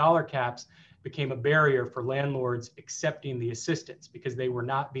so those dollar caps became a barrier for landlords accepting the assistance because they were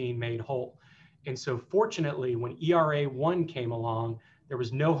not being made whole. And so fortunately, when ERA 1 came along, there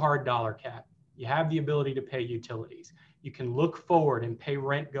was no hard dollar cap. You have the ability to pay utilities. You can look forward and pay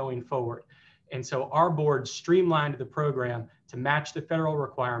rent going forward. And so our board streamlined the program to match the federal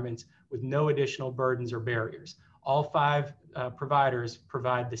requirements with no additional burdens or barriers. All 5 providers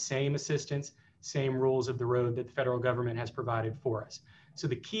provide the same assistance, same rules of the road that the federal government has provided for us. So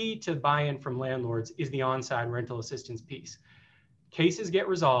the key to buy-in from landlords is the on-site rental assistance piece. Cases get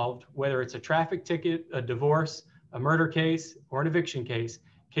resolved, whether it's a traffic ticket, a divorce, a murder case, or an eviction case,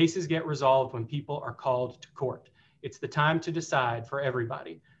 cases get resolved when people are called to court. It's the time to decide for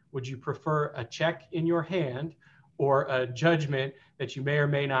everybody. Would you prefer a check in your hand or a judgment that you may or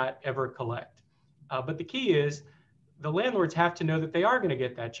may not ever collect? But the key is the landlords have to know that they are going to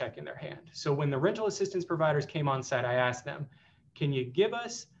get that check in their hand. So when the rental assistance providers came on site, I asked them, can you give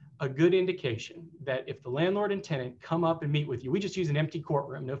us a good indication that if the landlord and tenant come up and meet with you, we just use an empty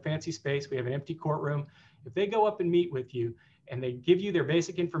courtroom, no fancy space, we have an empty courtroom. If they go up and meet with you and they give you their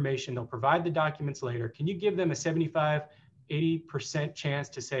basic information, they'll provide the documents later. Can you give them a 75, 80% chance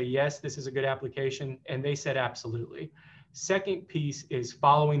to say, yes, this is a good application? And they said, absolutely. Second piece is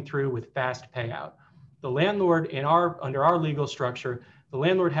following through with fast payout. The landlord under our legal structure the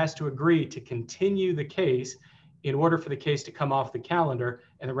landlord has to agree to continue the case in order for the case to come off the calendar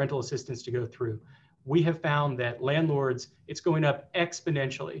and the rental assistance to go through. We have found that landlords, it's going up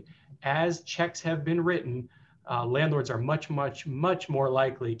exponentially. As checks have been written, landlords are much more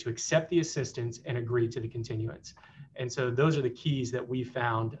likely to accept the assistance and agree to the continuance. And so those are the keys that we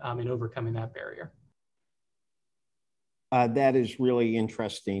found in overcoming that barrier. That is really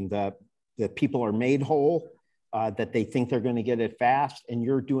interesting, that people are made whole, that they think they're going to get it fast, and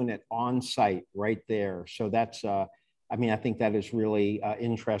you're doing it on site right there. So that's, I mean, I think that is really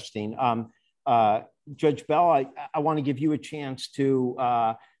interesting. Judge Bell, I want to give you a chance to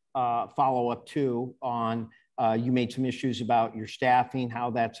follow up too on, you made some issues about your staffing,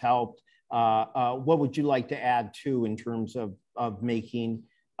 how that's helped. What would you like to add too in terms of making,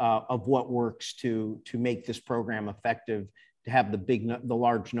 of what works to make this program effective, to have the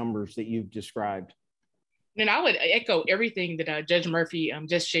large numbers that you've described? And I would echo everything that Judge Murphy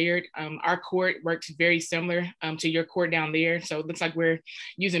just shared. Our court works very similar to your court down there. So it looks like we're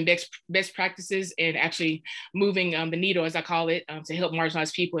using best practices and actually moving the needle, as I call it, to help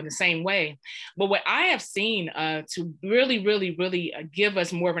marginalized people in the same way. But what I have seen to really give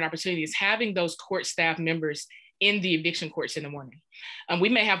us more of an opportunity is having those court staff members in the eviction courts in the morning. We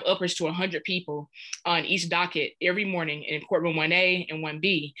may have upwards to 100 people on each docket every morning in courtroom 1A and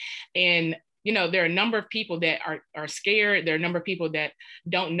 1B. And you know, there are a number of people that are scared. There are a number of people that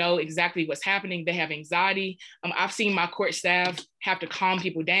don't know exactly what's happening. They have anxiety. I've seen my court staff have to calm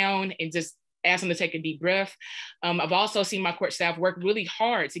people down and just ask them to take a deep breath. I've also seen my court staff work really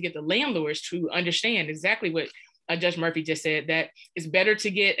hard to get the landlords to understand exactly what Judge Murphy just said, that it's better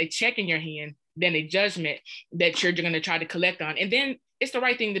to get a check in your hand than a judgment that you're going to try to collect on. And then it's the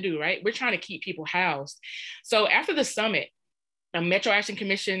right thing to do, right? We're trying to keep people housed. So after the summit, Metro Action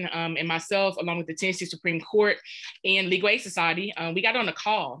Commission and myself, along with the Tennessee Supreme Court and Legal Aid Society, we got on a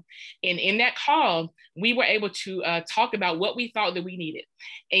call. And in that call, we were able to talk about what we thought that we needed.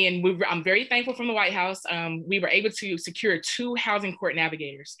 And I'm very thankful from the White House. We were able to secure 2 housing court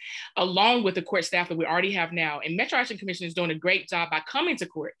navigators, along with the court staff that we already have now. And Metro Action Commission is doing a great job by coming to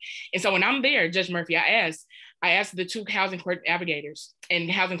court. And so when I'm there, Judge Murphy, I asked the 2 housing court navigators and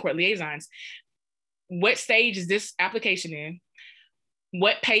housing court liaisons, what stage is this application in?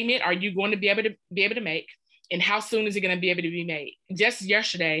 What payment are you going to be able to make, and how soon is it going to be able to be made? Just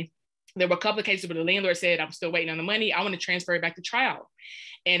yesterday, there were a couple of cases where the landlord said, I'm still waiting on the money. I want to transfer it back to trial.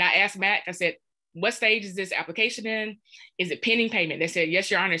 And I asked Matt, I said, what stage is this application in? Is it pending payment? They said,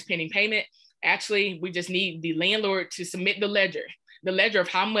 yes, Your Honor, it's pending payment. Actually, we just need the landlord to submit the ledger of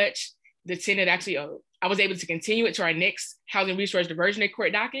how much the tenant actually owed. I was able to continue it to our next housing resource diversionary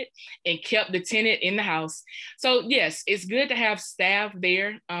court docket and kept the tenant in the house. So yes, it's good to have staff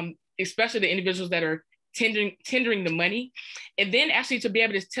there, especially the individuals that are tendering the money, and then actually to be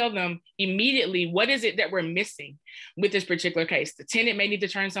able to tell them immediately what is it that we're missing with this particular case. The tenant may need to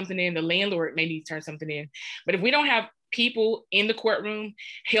turn something in, the landlord may need to turn something in. But if we don't have people in the courtroom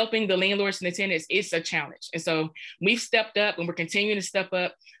helping the landlords and the tenants, it's a challenge. And so we've stepped up and we're continuing to step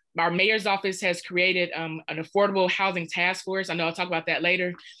up. Our mayor's office has created an affordable housing task force. I know I'll talk about that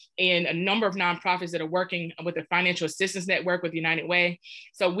later. And a number of nonprofits that are working with the Financial Assistance Network with United Way.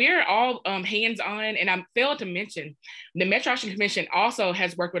 So we're all hands-on. And I failed to mention, the Metro Action Commission also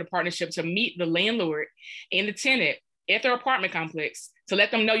has worked with a partnership to meet the landlord and the tenant at their apartment complex to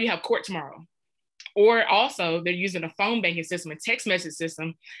let them know you have court tomorrow. Or also they're using a phone banking system and text message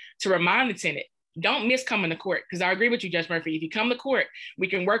system to remind the tenant, don't miss coming to court. Because I agree with you, Judge Murphy. If you come to court, we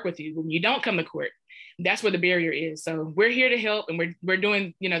can work with you. When you don't come to court, that's where the barrier is. So we're here to help, and we're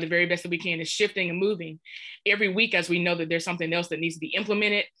doing, you know, the very best that we can, is shifting and moving every week as we know that there's something else that needs to be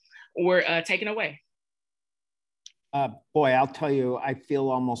implemented or taken away. Boy, I'll tell you, I feel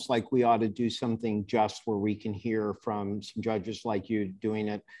almost like we ought to do something just where we can hear from some judges like you doing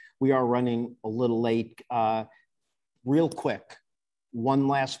it. We are running a little late. Real quick, one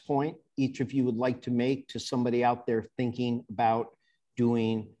last point each of you would like to make to somebody out there thinking about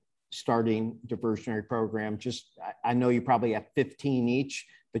starting diversionary program. Just, I know you probably have 15 each,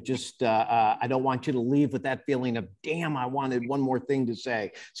 but just, I don't want you to leave with that feeling of, damn, I wanted one more thing to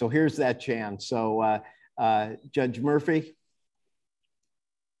say. So here's that chance. So Judge Murphy.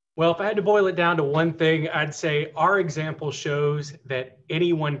 Well, if I had to boil it down to one thing, I'd say our example shows that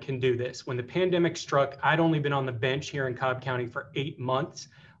anyone can do this. When the pandemic struck, I'd only been on the bench here in Cobb County for 8 months.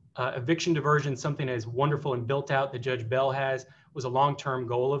 Eviction diversion, something as wonderful and built out that Judge Bell has, was a long-term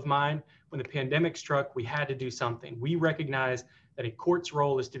goal of mine. When the pandemic struck, we had to do something. We recognize that a court's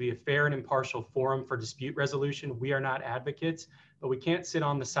role is to be a fair and impartial forum for dispute resolution. We are not advocates, but we can't sit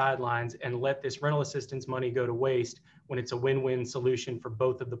on the sidelines and let this rental assistance money go to waste when it's a win-win solution for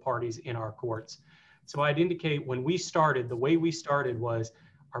both of the parties in our courts. So I'd indicate when we started, the way we started was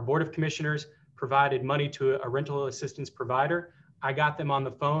our Board of Commissioners provided money to a rental assistance provider. I got them on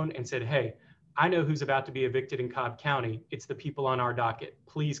the phone and said, hey, I know who's about to be evicted in Cobb County. It's the people on our docket.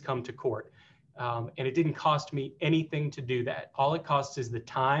 Please come to court. And it didn't cost me anything to do that. All it costs is the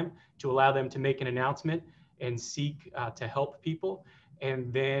time to allow them to make an announcement and seek to help people,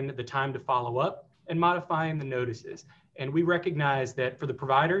 and then the time to follow up and modifying the notices. And we recognize that for the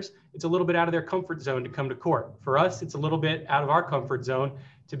providers, it's a little bit out of their comfort zone to come to court. For us, it's a little bit out of our comfort zone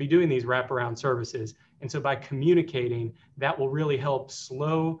to be doing these wraparound services. And so by communicating, that will really help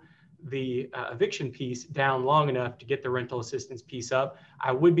slow the eviction piece down long enough to get the rental assistance piece up.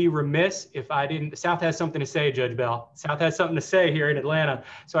 I would be remiss if I didn't, South has something to say, Judge Bell. South has something to say here in Atlanta.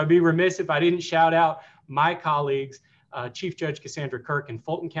 So I'd be remiss if I didn't shout out my colleagues, Chief Judge Cassandra Kirk in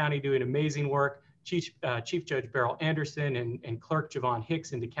Fulton County doing amazing work, Chief Judge Beryl Anderson and Clerk Javon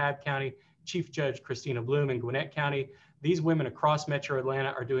Hicks in DeKalb County, Chief Judge Christina Bloom in Gwinnett County. These women across Metro Atlanta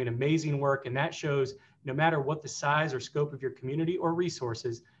are doing amazing work, and that shows no matter what the size or scope of your community or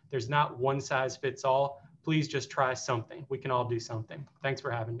resources, there's not one size fits all. Please just try something. We can all do something. Thanks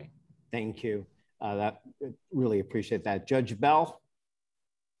for having me. Thank you. Really appreciate that. Judge Bell,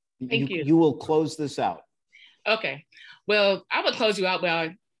 Thank you. You will close this out. Okay. Well, I will close you out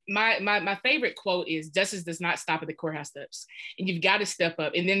by my favorite quote is justice does not stop at the courthouse steps, and you've got to step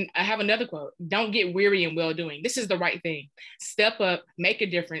up. And then I have another quote: don't get weary in well doing. This is the right thing. Step up, make a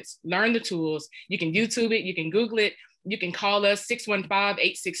difference, learn the tools. You can YouTube it, you can Google it, you can call us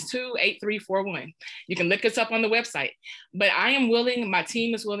 615-862-8341. You can look us up on the website. But I am willing, my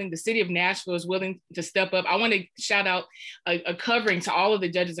team is willing, the city of Nashville is willing to step up. I want to shout out a covering to all of the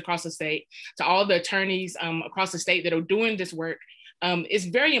judges across the state, to all the attorneys across the state that are doing this work. It's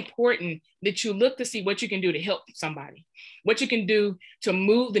very important that you look to see what you can do to help somebody, what you can do to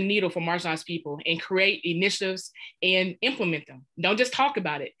move the needle for marginalized people and create initiatives and implement them. Don't just talk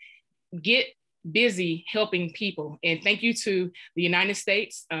about it. Get busy helping people. And thank you to the United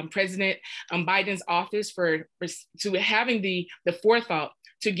States, President Biden's office for having the forethought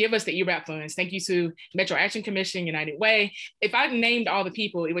to give us the ERAP funds. Thank you to Metro Action Commission, United Way. If I named all the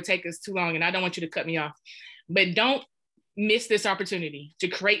people, it would take us too long, and I don't want you to cut me off. But don't miss this opportunity to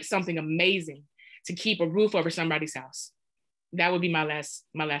create something amazing to keep a roof over somebody's house. That would be my last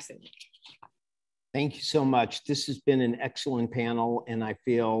statement. Thank you so much. This has been an excellent panel, and I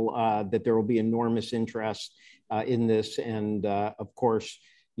feel that there will be enormous interest in this. And of course,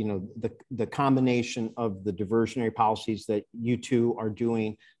 you know, the combination of the diversionary policies that you two are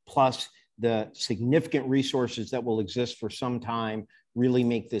doing, plus the significant resources that will exist for some time, really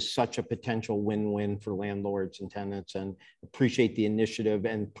make this such a potential win-win for landlords and tenants, and appreciate the initiative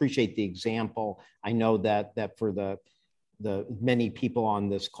and appreciate the example. I know that for the many people on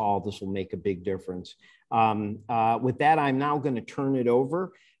this call, this will make a big difference. With that, I'm now going to turn it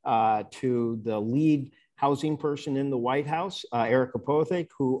over to the lead housing person in the White House, Erica Pothik,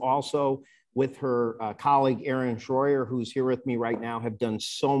 who also, with her colleague Erin Schroyer, who's here with me right now, have done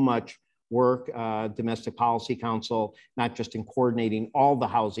so much work, Domestic Policy Council, not just in coordinating all the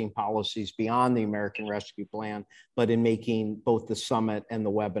housing policies beyond the American Rescue Plan, but in making both the summit and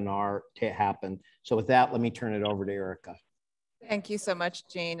the webinar to happen. So with that, let me turn it over to Erica. Thank you so much,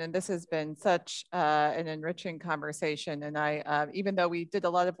 Jean. And this has been such an enriching conversation. And I, even though we did a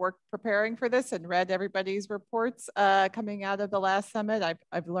lot of work preparing for this and read everybody's reports coming out of the last summit,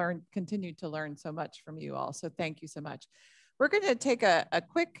 I've continued to learn so much from you all. So thank you so much. We're going to take a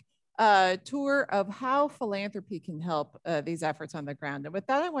quick tour of how philanthropy can help these efforts on the ground. And with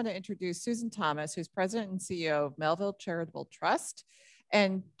that, I want to introduce Susan Thomas, who's president and CEO of Melville Charitable Trust,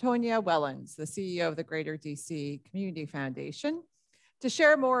 and Tonya Wellens, the CEO of the Greater DC Community Foundation, to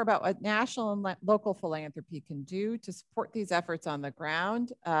share more about what national and local philanthropy can do to support these efforts on the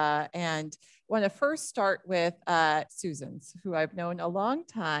ground. And I want to first start with Susan's, who I've known a long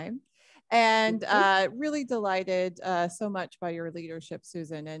time, and really delighted so much by your leadership,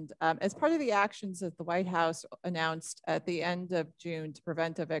 Susan. And as part of the actions that the White House announced at the end of June to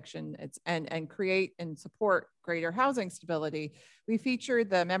prevent eviction and create and support greater housing stability, we featured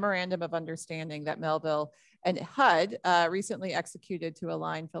the Memorandum of Understanding that Melville and HUD recently executed to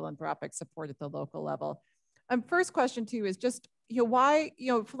align philanthropic support at the local level. First question to you is just, why,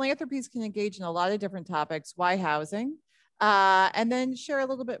 philanthropies can engage in a lot of different topics. Why housing? And then share a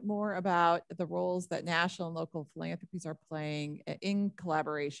little bit more about the roles that national and local philanthropies are playing in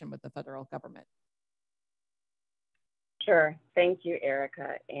collaboration with the federal government. Sure. Thank you,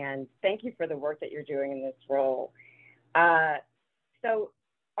 Erica. And thank you for the work that you're doing in this role. So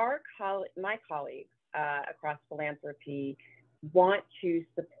my colleagues across philanthropy want to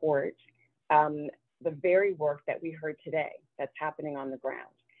support the very work that we heard today that's happening on the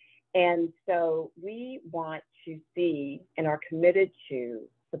ground. And so we want to see and are committed to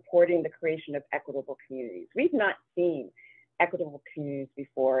supporting the creation of equitable communities. We've not seen equitable communities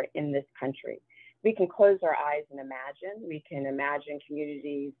before in this country. We can close our eyes and imagine. We can imagine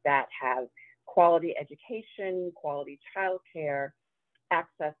communities that have quality education, quality childcare,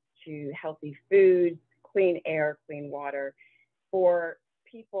 access to healthy food, clean air, clean water for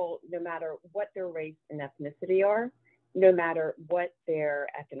people, no matter what their race and ethnicity are, no matter what their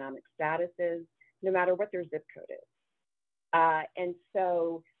economic status is, no matter what their zip code is. And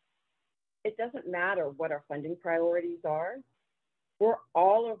so it doesn't matter what our funding priorities are.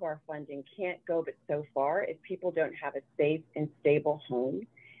 All of our funding can't go but so far if people don't have a safe and stable home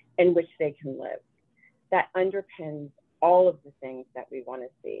in which they can live. That underpins all of the things that we want to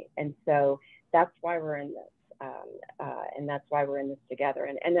see. And so that's why we're in this. And that's why we're in this together.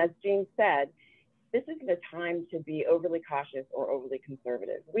 And as Jean said, this isn't a time to be overly cautious or overly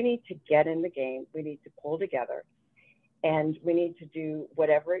conservative. We need to get in the game. We need to pull together. And we need to do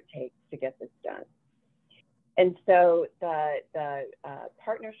whatever it takes to get this done. And so the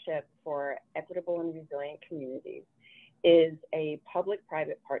Partnership for Equitable and Resilient Communities is a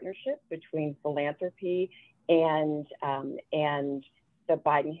public-private partnership between philanthropy and the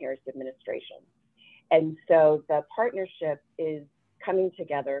Biden-Harris administration. And so the partnership is coming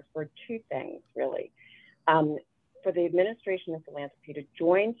together for two things, really. For the administration and philanthropy to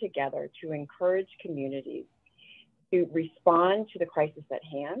join together to encourage communities to respond to the crisis at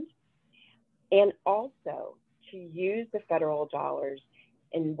hand, and also to use the federal dollars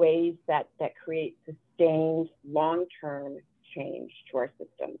in ways that create sustained long-term change to our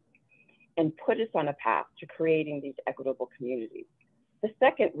systems and put us on a path to creating these equitable communities. The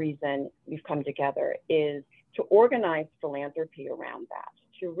second reason we've come together is to organize philanthropy around that,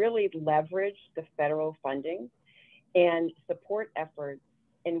 to really leverage the federal funding and support efforts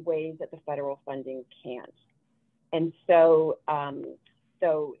in ways that the federal funding can't. And so,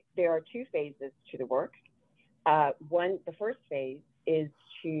 so there are two phases to the work. The first phase is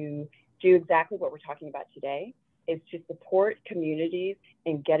to do exactly what we're talking about today, is to support communities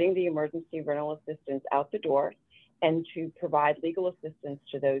in getting the emergency rental assistance out the door and to provide legal assistance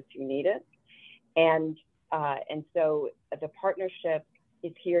to those who need it. And so the partnership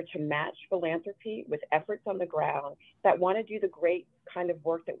is here to match philanthropy with efforts on the ground that want to do the great kind of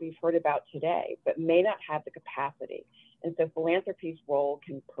work that we've heard about today, but may not have the capacity. And so philanthropy's role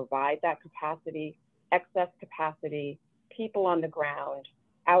can provide that capacity, excess capacity, people on the ground,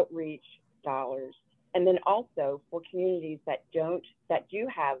 outreach, dollars, and then also for communities that do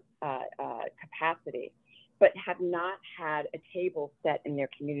have capacity, but have not had a table set in their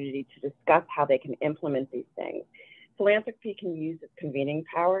community to discuss how they can implement these things. Philanthropy can use its convening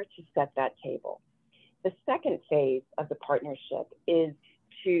power to set that table. The second phase of the partnership is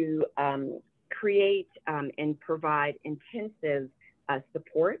to create and provide intensive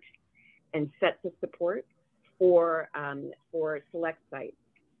support and sets of support for select sites.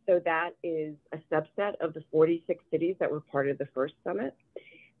 So that is a subset of the 46 cities that were part of the first summit,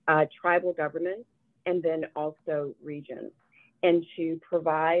 tribal governments, and then also regions, and to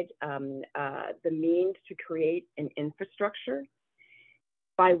provide the means to create an infrastructure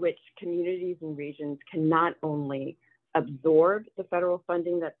by which communities and regions can not only absorb the federal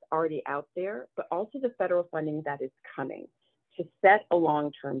funding that's already out there, but also the federal funding that is coming, to set a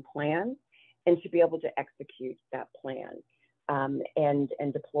long-term plan and to be able to execute that plan and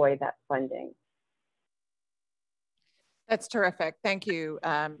deploy that funding. That's terrific. Thank you,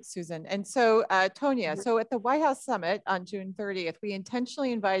 Susan. And so, Tonya, so at the White House Summit on June 30th, we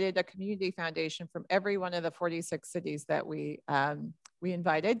intentionally invited a community foundation from every one of the 46 cities that we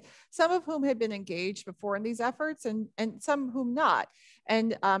invited, some of whom had been engaged before in these efforts and some whom not.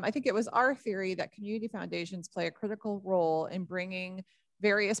 And I think it was our theory that community foundations play a critical role in bringing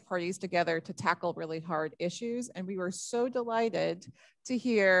various parties together to tackle really hard issues. And we were so delighted to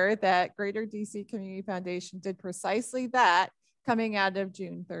hear that Greater DC Community Foundation did precisely that coming out of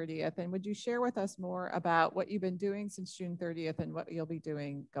June 30th. And would you share with us more about what you've been doing since June 30th and what you'll be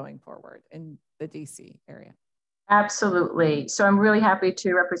doing going forward in the DC area? Absolutely. So I'm really happy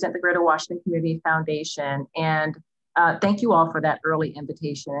to represent the Greater Washington Community Foundation. And thank you all for that early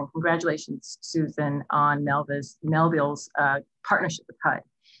invitation. And congratulations, Susan, on Melville's partnership with HUD.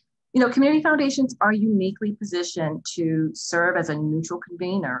 You know, community foundations are uniquely positioned to serve as a neutral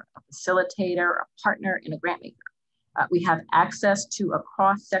convener, a facilitator, a partner, and a grant maker. We have access to a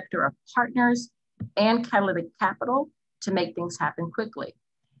cross-sector of partners and catalytic capital to make things happen quickly.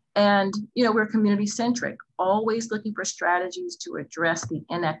 And, you know, we're community centric, always looking for strategies to address the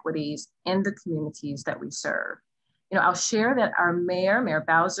inequities in the communities that we serve. You know, I'll share that our Mayor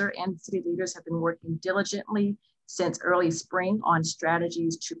Bowser, and city leaders have been working diligently since early spring on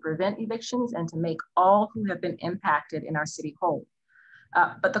strategies to prevent evictions and to make all who have been impacted in our city whole.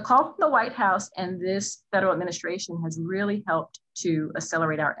 But the call from the White House and this federal administration has really helped to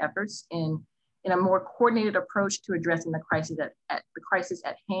accelerate our efforts in a more coordinated approach to addressing the crisis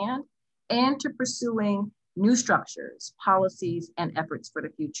at hand and to pursuing new structures, policies, and efforts for the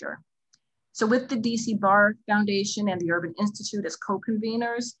future. So with the DC Bar Foundation and the Urban Institute as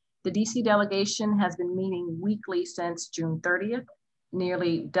co-conveners, the DC delegation has been meeting weekly since June 30th,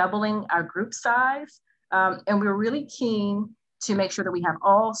 nearly doubling our group size. And we're really keen to make sure that we have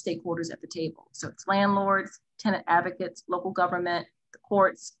all stakeholders at the table. So it's landlords, tenant advocates, local government, the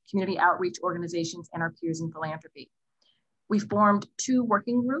courts, community outreach organizations, and our peers in philanthropy. We formed 2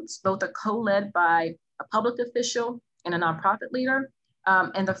 working groups, both are co-led by a public official and a nonprofit leader.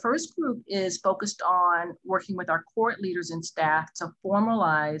 And the first group is focused on working with our court leaders and staff to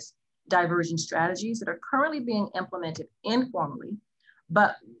formalize diversion strategies that are currently being implemented informally,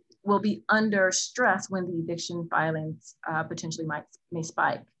 but will be under stress when the eviction filings potentially may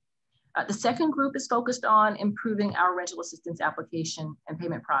spike. The second group is focused on improving our rental assistance application and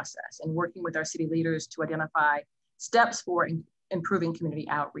payment process and working with our city leaders to identify steps for improving community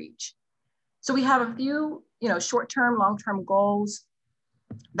outreach. So we have a few, you know, short-term, long-term goals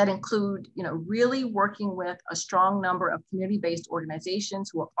that include, you know, really working with a strong number of community-based organizations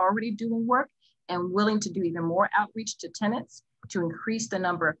who are already doing work and willing to do even more outreach to tenants to increase the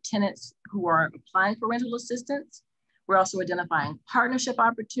number of tenants who are applying for rental assistance. We're also identifying partnership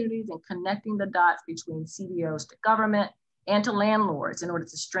opportunities and connecting the dots between CDOs to government and to landlords in order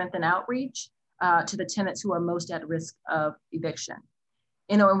to strengthen outreach to the tenants who are most at risk of eviction.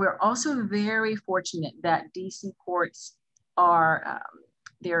 You know, and we're also very fortunate that DC courts are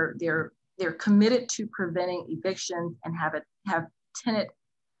they're committed to preventing evictions and have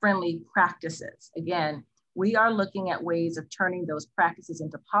tenant-friendly practices. Again, we are looking at ways of turning those practices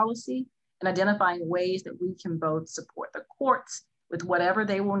into policy and identifying ways that we can both support the courts with whatever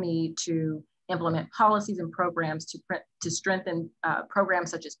they will need to implement policies and programs to strengthen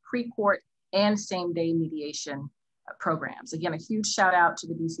programs such as pre-court and same-day mediation programs. Again, a huge shout out to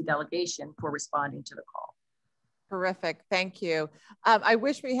the DC delegation for responding to the call. Terrific, thank you. I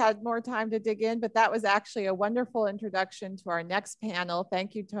wish we had more time to dig in, but that was actually a wonderful introduction to our next panel.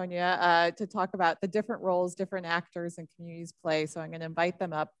 Thank you, Tonya, to talk about the different roles different actors and communities play. So I'm going to invite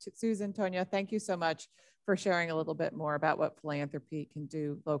them up. Susan, Tonya, thank you so much for sharing a little bit more about what philanthropy can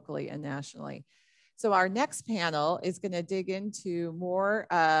do locally and nationally. So our next panel is going to dig into more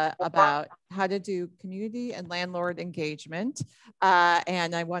about how to do community and landlord engagement.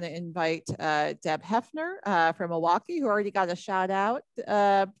 And I want to invite Deb Hefner from Milwaukee, who already got a shout out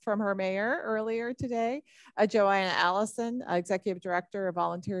from her mayor earlier today. Joanna Allison, Executive Director of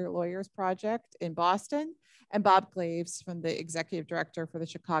Volunteer Lawyers Project in Boston. And Bob Glaves from the Executive Director for the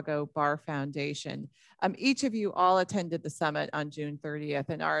Chicago Bar Foundation. Each of you all attended the summit on June 30th,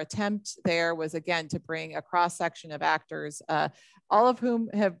 and our attempt there was again to bring a cross-section of actors, all of whom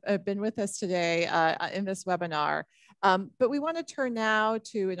have been with us today in this webinar. But we want to turn now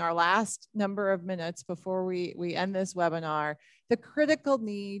to, in our last number of minutes before we end this webinar, the critical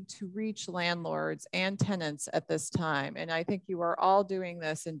need to reach landlords and tenants at this time. And I think you are all doing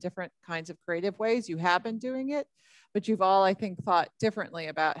this in different kinds of creative ways. You have been doing it, but you've all, I think, thought differently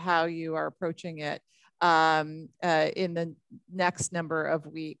about how you are approaching it in the next number of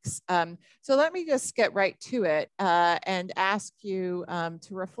weeks. So let me just get right to it and ask you to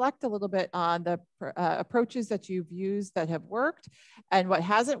reflect a little bit on the approaches that you've used that have worked and what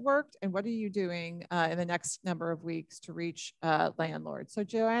hasn't worked, and what are you doing in the next number of weeks to reach landlords. So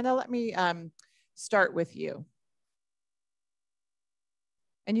Joanna, let me start with you.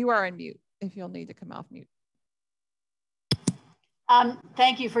 And you are on mute if you'll need to come off mute.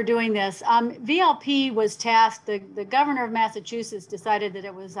 Thank you for doing this. VLP was tasked, the governor of Massachusetts decided that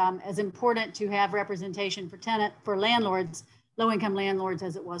it was as important to have representation for landlords, low-income landlords,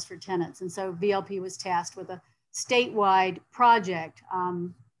 as it was for tenants. And so VLP was tasked with a statewide project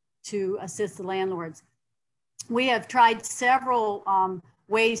to assist the landlords. We have tried several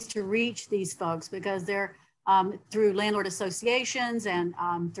ways to reach these folks because they're through landlord associations and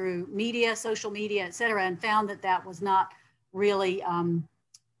through media, social media, et cetera, and found that that was not really,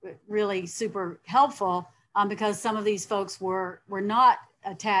 really super helpful because some of these folks were not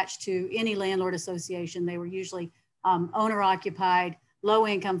attached to any landlord association. They were usually owner-occupied,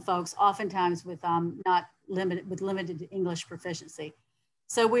 low-income folks, oftentimes with limited English proficiency.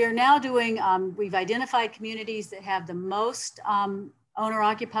 So we are now doing, we've identified communities that have the most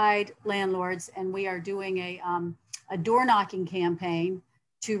owner-occupied landlords, and we are doing a door knocking campaign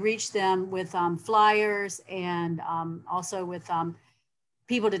to reach them with flyers and also with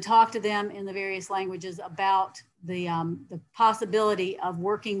people to talk to them in the various languages about the possibility of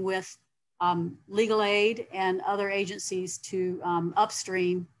working with legal aid and other agencies to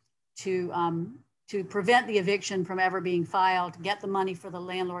upstream to prevent the eviction from ever being filed, get the money for the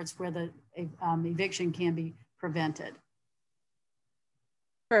landlords where the eviction can be prevented.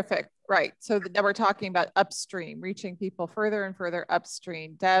 Perfect. Right. So now we're talking about upstream, reaching people further and further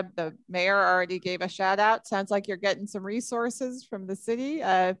upstream. Deb, the mayor already gave a shout out. Sounds like you're getting some resources from the city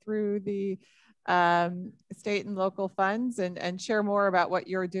through the state and local funds, and share more about what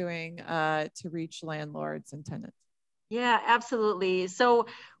you're doing to reach landlords and tenants. Yeah, absolutely. So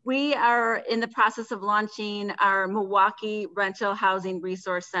we are in the process of launching our Milwaukee Rental Housing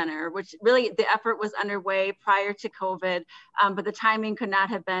Resource Center, which really the effort was underway prior to COVID, but the timing could not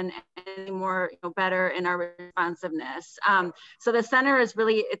have been any more better in our responsiveness. So the center is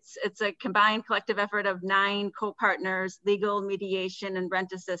really, it's a combined collective effort of 9 co-partners, legal, mediation, and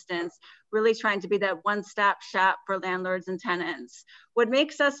rent assistance, really trying to be that one-stop shop for landlords and tenants. What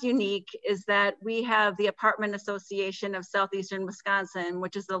makes us unique is that we have the Apartment Association of Southeastern Wisconsin,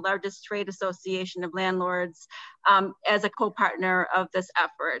 which is the largest trade association of landlords, as a co-partner of this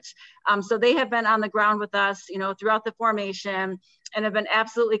effort. So they have been on the ground with us, throughout the formation, and have been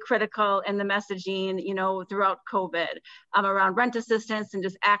absolutely critical in the messaging, throughout COVID, around rent assistance and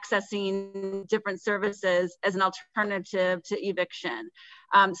just accessing different services as an alternative to eviction.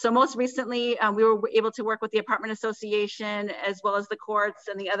 So most recently, we were able to work with the Apartment Association as well as the courts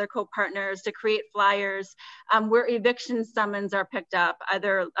and the other co-partners to create flyers where eviction summons are picked up,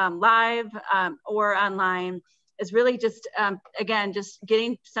 either live or online. Is really just, again, just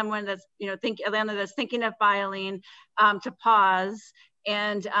getting someone that's, a landlord that's thinking of filing to pause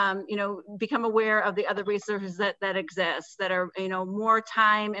and, become aware of the other resources that exist that are, more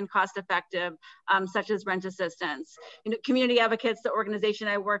time and cost effective, such as rent assistance. Community Advocates, the organization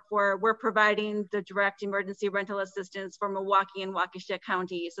I work for, we're providing the direct emergency rental assistance for Milwaukee and Waukesha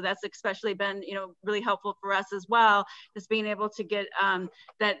County. So that's especially been, really helpful for us as well, is being able to get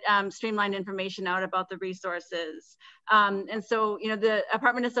that streamlined information out about the resources. And so, the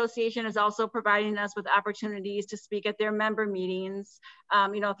Apartment Association is also providing us with opportunities to speak at their member meetings,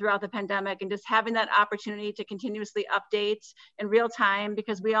 throughout the pandemic, and just having that opportunity to continuously update in real time,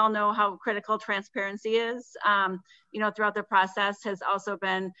 because we all know how critical transparency is, throughout the process has also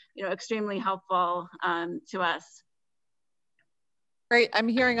been, extremely helpful to us. Great. I'm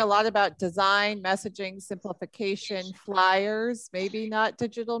hearing a lot about design, messaging, simplification, flyers, maybe not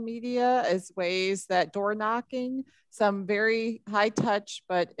digital media, as ways that door knocking, some very high touch,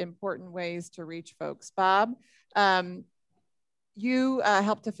 but important ways to reach folks. Bob, you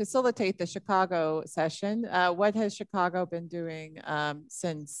helped to facilitate the Chicago session. What has Chicago been doing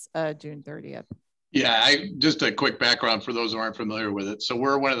since June 30th? Yeah, just a quick background for those who aren't familiar with it. So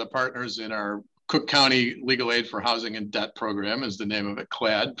we're one of the partners in our Cook County Legal Aid for Housing and Debt program, is the name of it,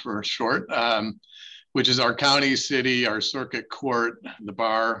 CLAD for short, which is our county, city, our circuit court, the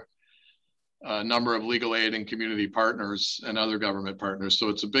bar, a number of legal aid and community partners and other government partners. So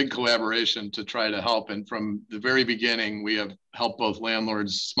it's a big collaboration to try to help. And from the very beginning, we have helped both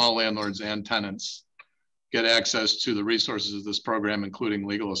landlords, small landlords and tenants get access to the resources of this program, including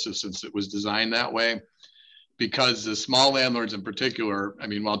legal assistance. It was designed that way because the small landlords in particular, I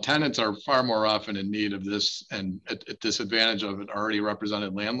mean, while tenants are far more often in need of this and at disadvantage of an already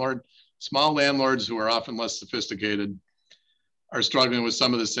represented landlord, small landlords who are often less sophisticated are struggling with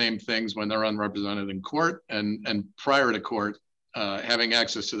some of the same things when they're unrepresented in court, and prior to court, having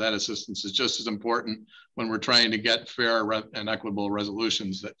access to that assistance is just as important when we're trying to get fair and equitable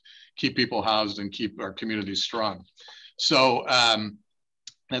resolutions that keep people housed and keep our communities strong. So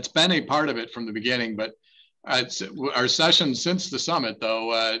that's been a part of it from the beginning, but our session since the summit,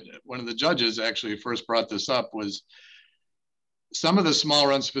 though, one of the judges actually first brought this up, was some of the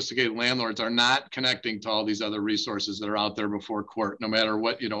smaller unsophisticated landlords are not connecting to all these other resources that are out there before court, no matter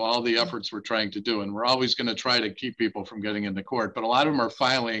what, all the efforts we're trying to do. And we're always going to try to keep people from getting into court, but a lot of them are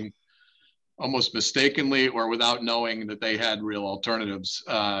filing almost mistakenly or without knowing that they had real alternatives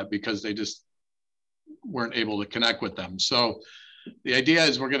because they just weren't able to connect with them. So the idea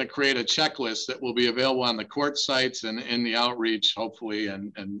is we're going to create a checklist that will be available on the court sites and in the outreach, hopefully,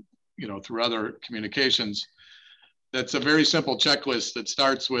 and through other communications. That's a very simple checklist that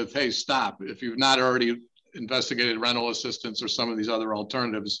starts with, hey, stop. If you've not already investigated rental assistance or some of these other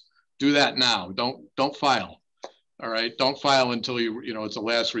alternatives, do that now. Don't file. All right, don't file until it's a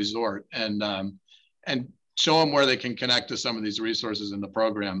last resort, and show them where they can connect to some of these resources in the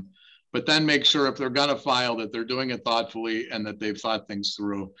program. But then make sure if they're gonna file that they're doing it thoughtfully and that they've thought things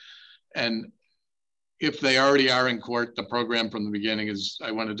through. And if they already are in court, the program from the beginning is,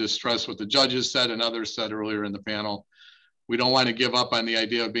 I want to just stress what the judges said and others said earlier in the panel. We don't want to give up on the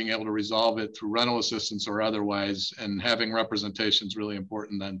idea of being able to resolve it through rental assistance or otherwise, and having representation is really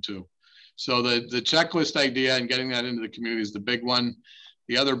important then too. So the checklist idea and getting that into the community is the big one.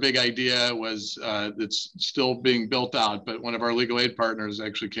 The other big idea was that's still being built out, but one of our legal aid partners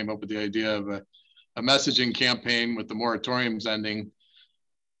actually came up with the idea of a messaging campaign with the moratoriums ending.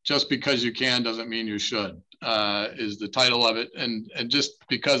 Just because you can doesn't mean you should, is the title of it. And just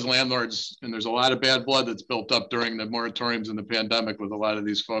because landlords, and there's a lot of bad blood that's built up during the moratoriums and the pandemic with a lot of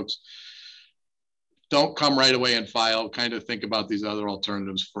these folks, don't come right away and file, kind of think about these other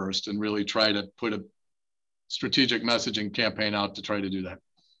alternatives first and really try to put a strategic messaging campaign out to try to do that.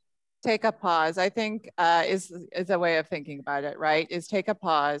 Take a pause, I think is a way of thinking about it, right? Is take a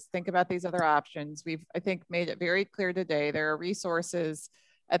pause, think about these other options. We've, I think, made it very clear today. There are resources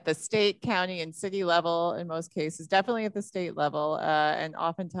at the state, county, and city level in most cases, definitely at the state level, and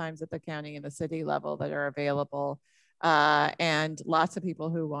oftentimes at the county and the city level that are available. And lots of people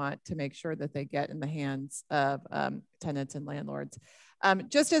who want to make sure that they get in the hands of tenants and landlords.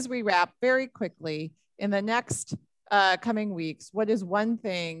 Just as we wrap very quickly, in the next coming weeks, what is one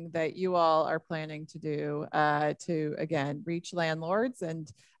thing that you all are planning to do to, again, reach landlords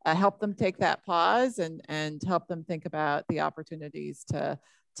and help them take that pause and help them think about the opportunities to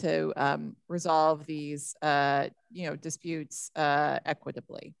resolve these disputes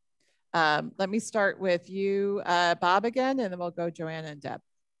equitably? Let me start with you, Bob, again, and then we'll go Joanna and Deb.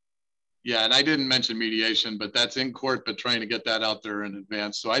 Yeah, and I didn't mention mediation, but that's in court, but trying to get that out there in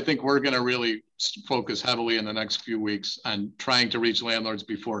advance. So I think we're going to really focus heavily in the next few weeks on trying to reach landlords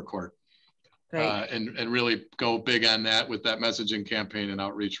before court. And really go big on that with that messaging campaign and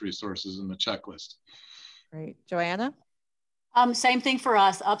outreach resources and the checklist. Great. Joanna? Same thing for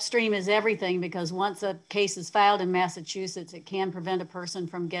us. Upstream is everything, because once a case is filed in Massachusetts, it can prevent a person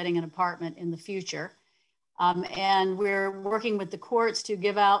from getting an apartment in the future. And we're working with the courts to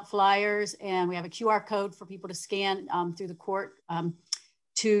give out flyers, and we have a QR code for people to scan through the court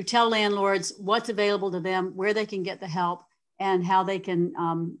to tell landlords what's available to them, where they can get the help, and how they can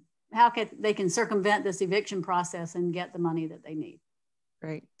circumvent this eviction process and get the money that they need.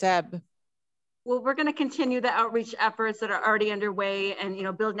 Great. Deb? Well, we're going to continue the outreach efforts that are already underway and,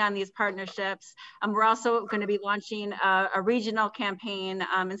 building on these partnerships. We're also going to be launching a regional campaign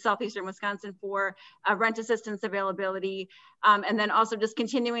in southeastern Wisconsin for rent assistance availability. And then also just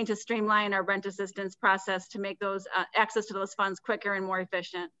continuing to streamline our rent assistance process to make those access to those funds quicker and more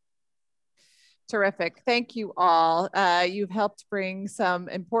efficient. Terrific. Thank you all. You've helped bring some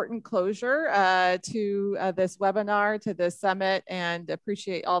important closure to this webinar, to this summit, and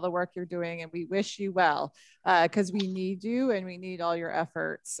appreciate all the work you're doing. And we wish you well, because we need you and we need all your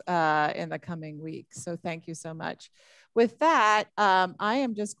efforts in the coming weeks. So thank you so much. With that, I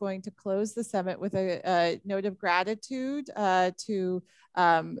am just going to close the summit with a note of gratitude to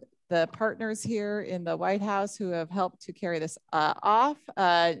the partners here in the White House who have helped to carry this off,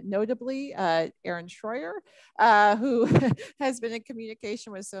 notably Aaron Schroyer, who has been in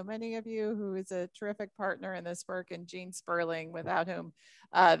communication with so many of you, who is a terrific partner in this work, and Gene Sperling, without whom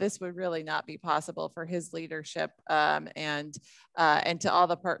this would really not be possible, for his leadership, and to all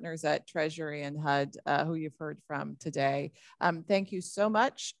the partners at Treasury and HUD who you've heard from today. Thank you so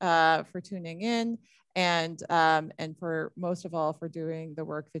much for tuning in. And for most of all, for doing the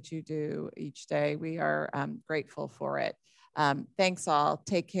work that you do each day. We are grateful for it. Thanks all.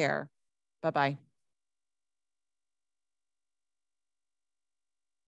 Take care. Bye-bye.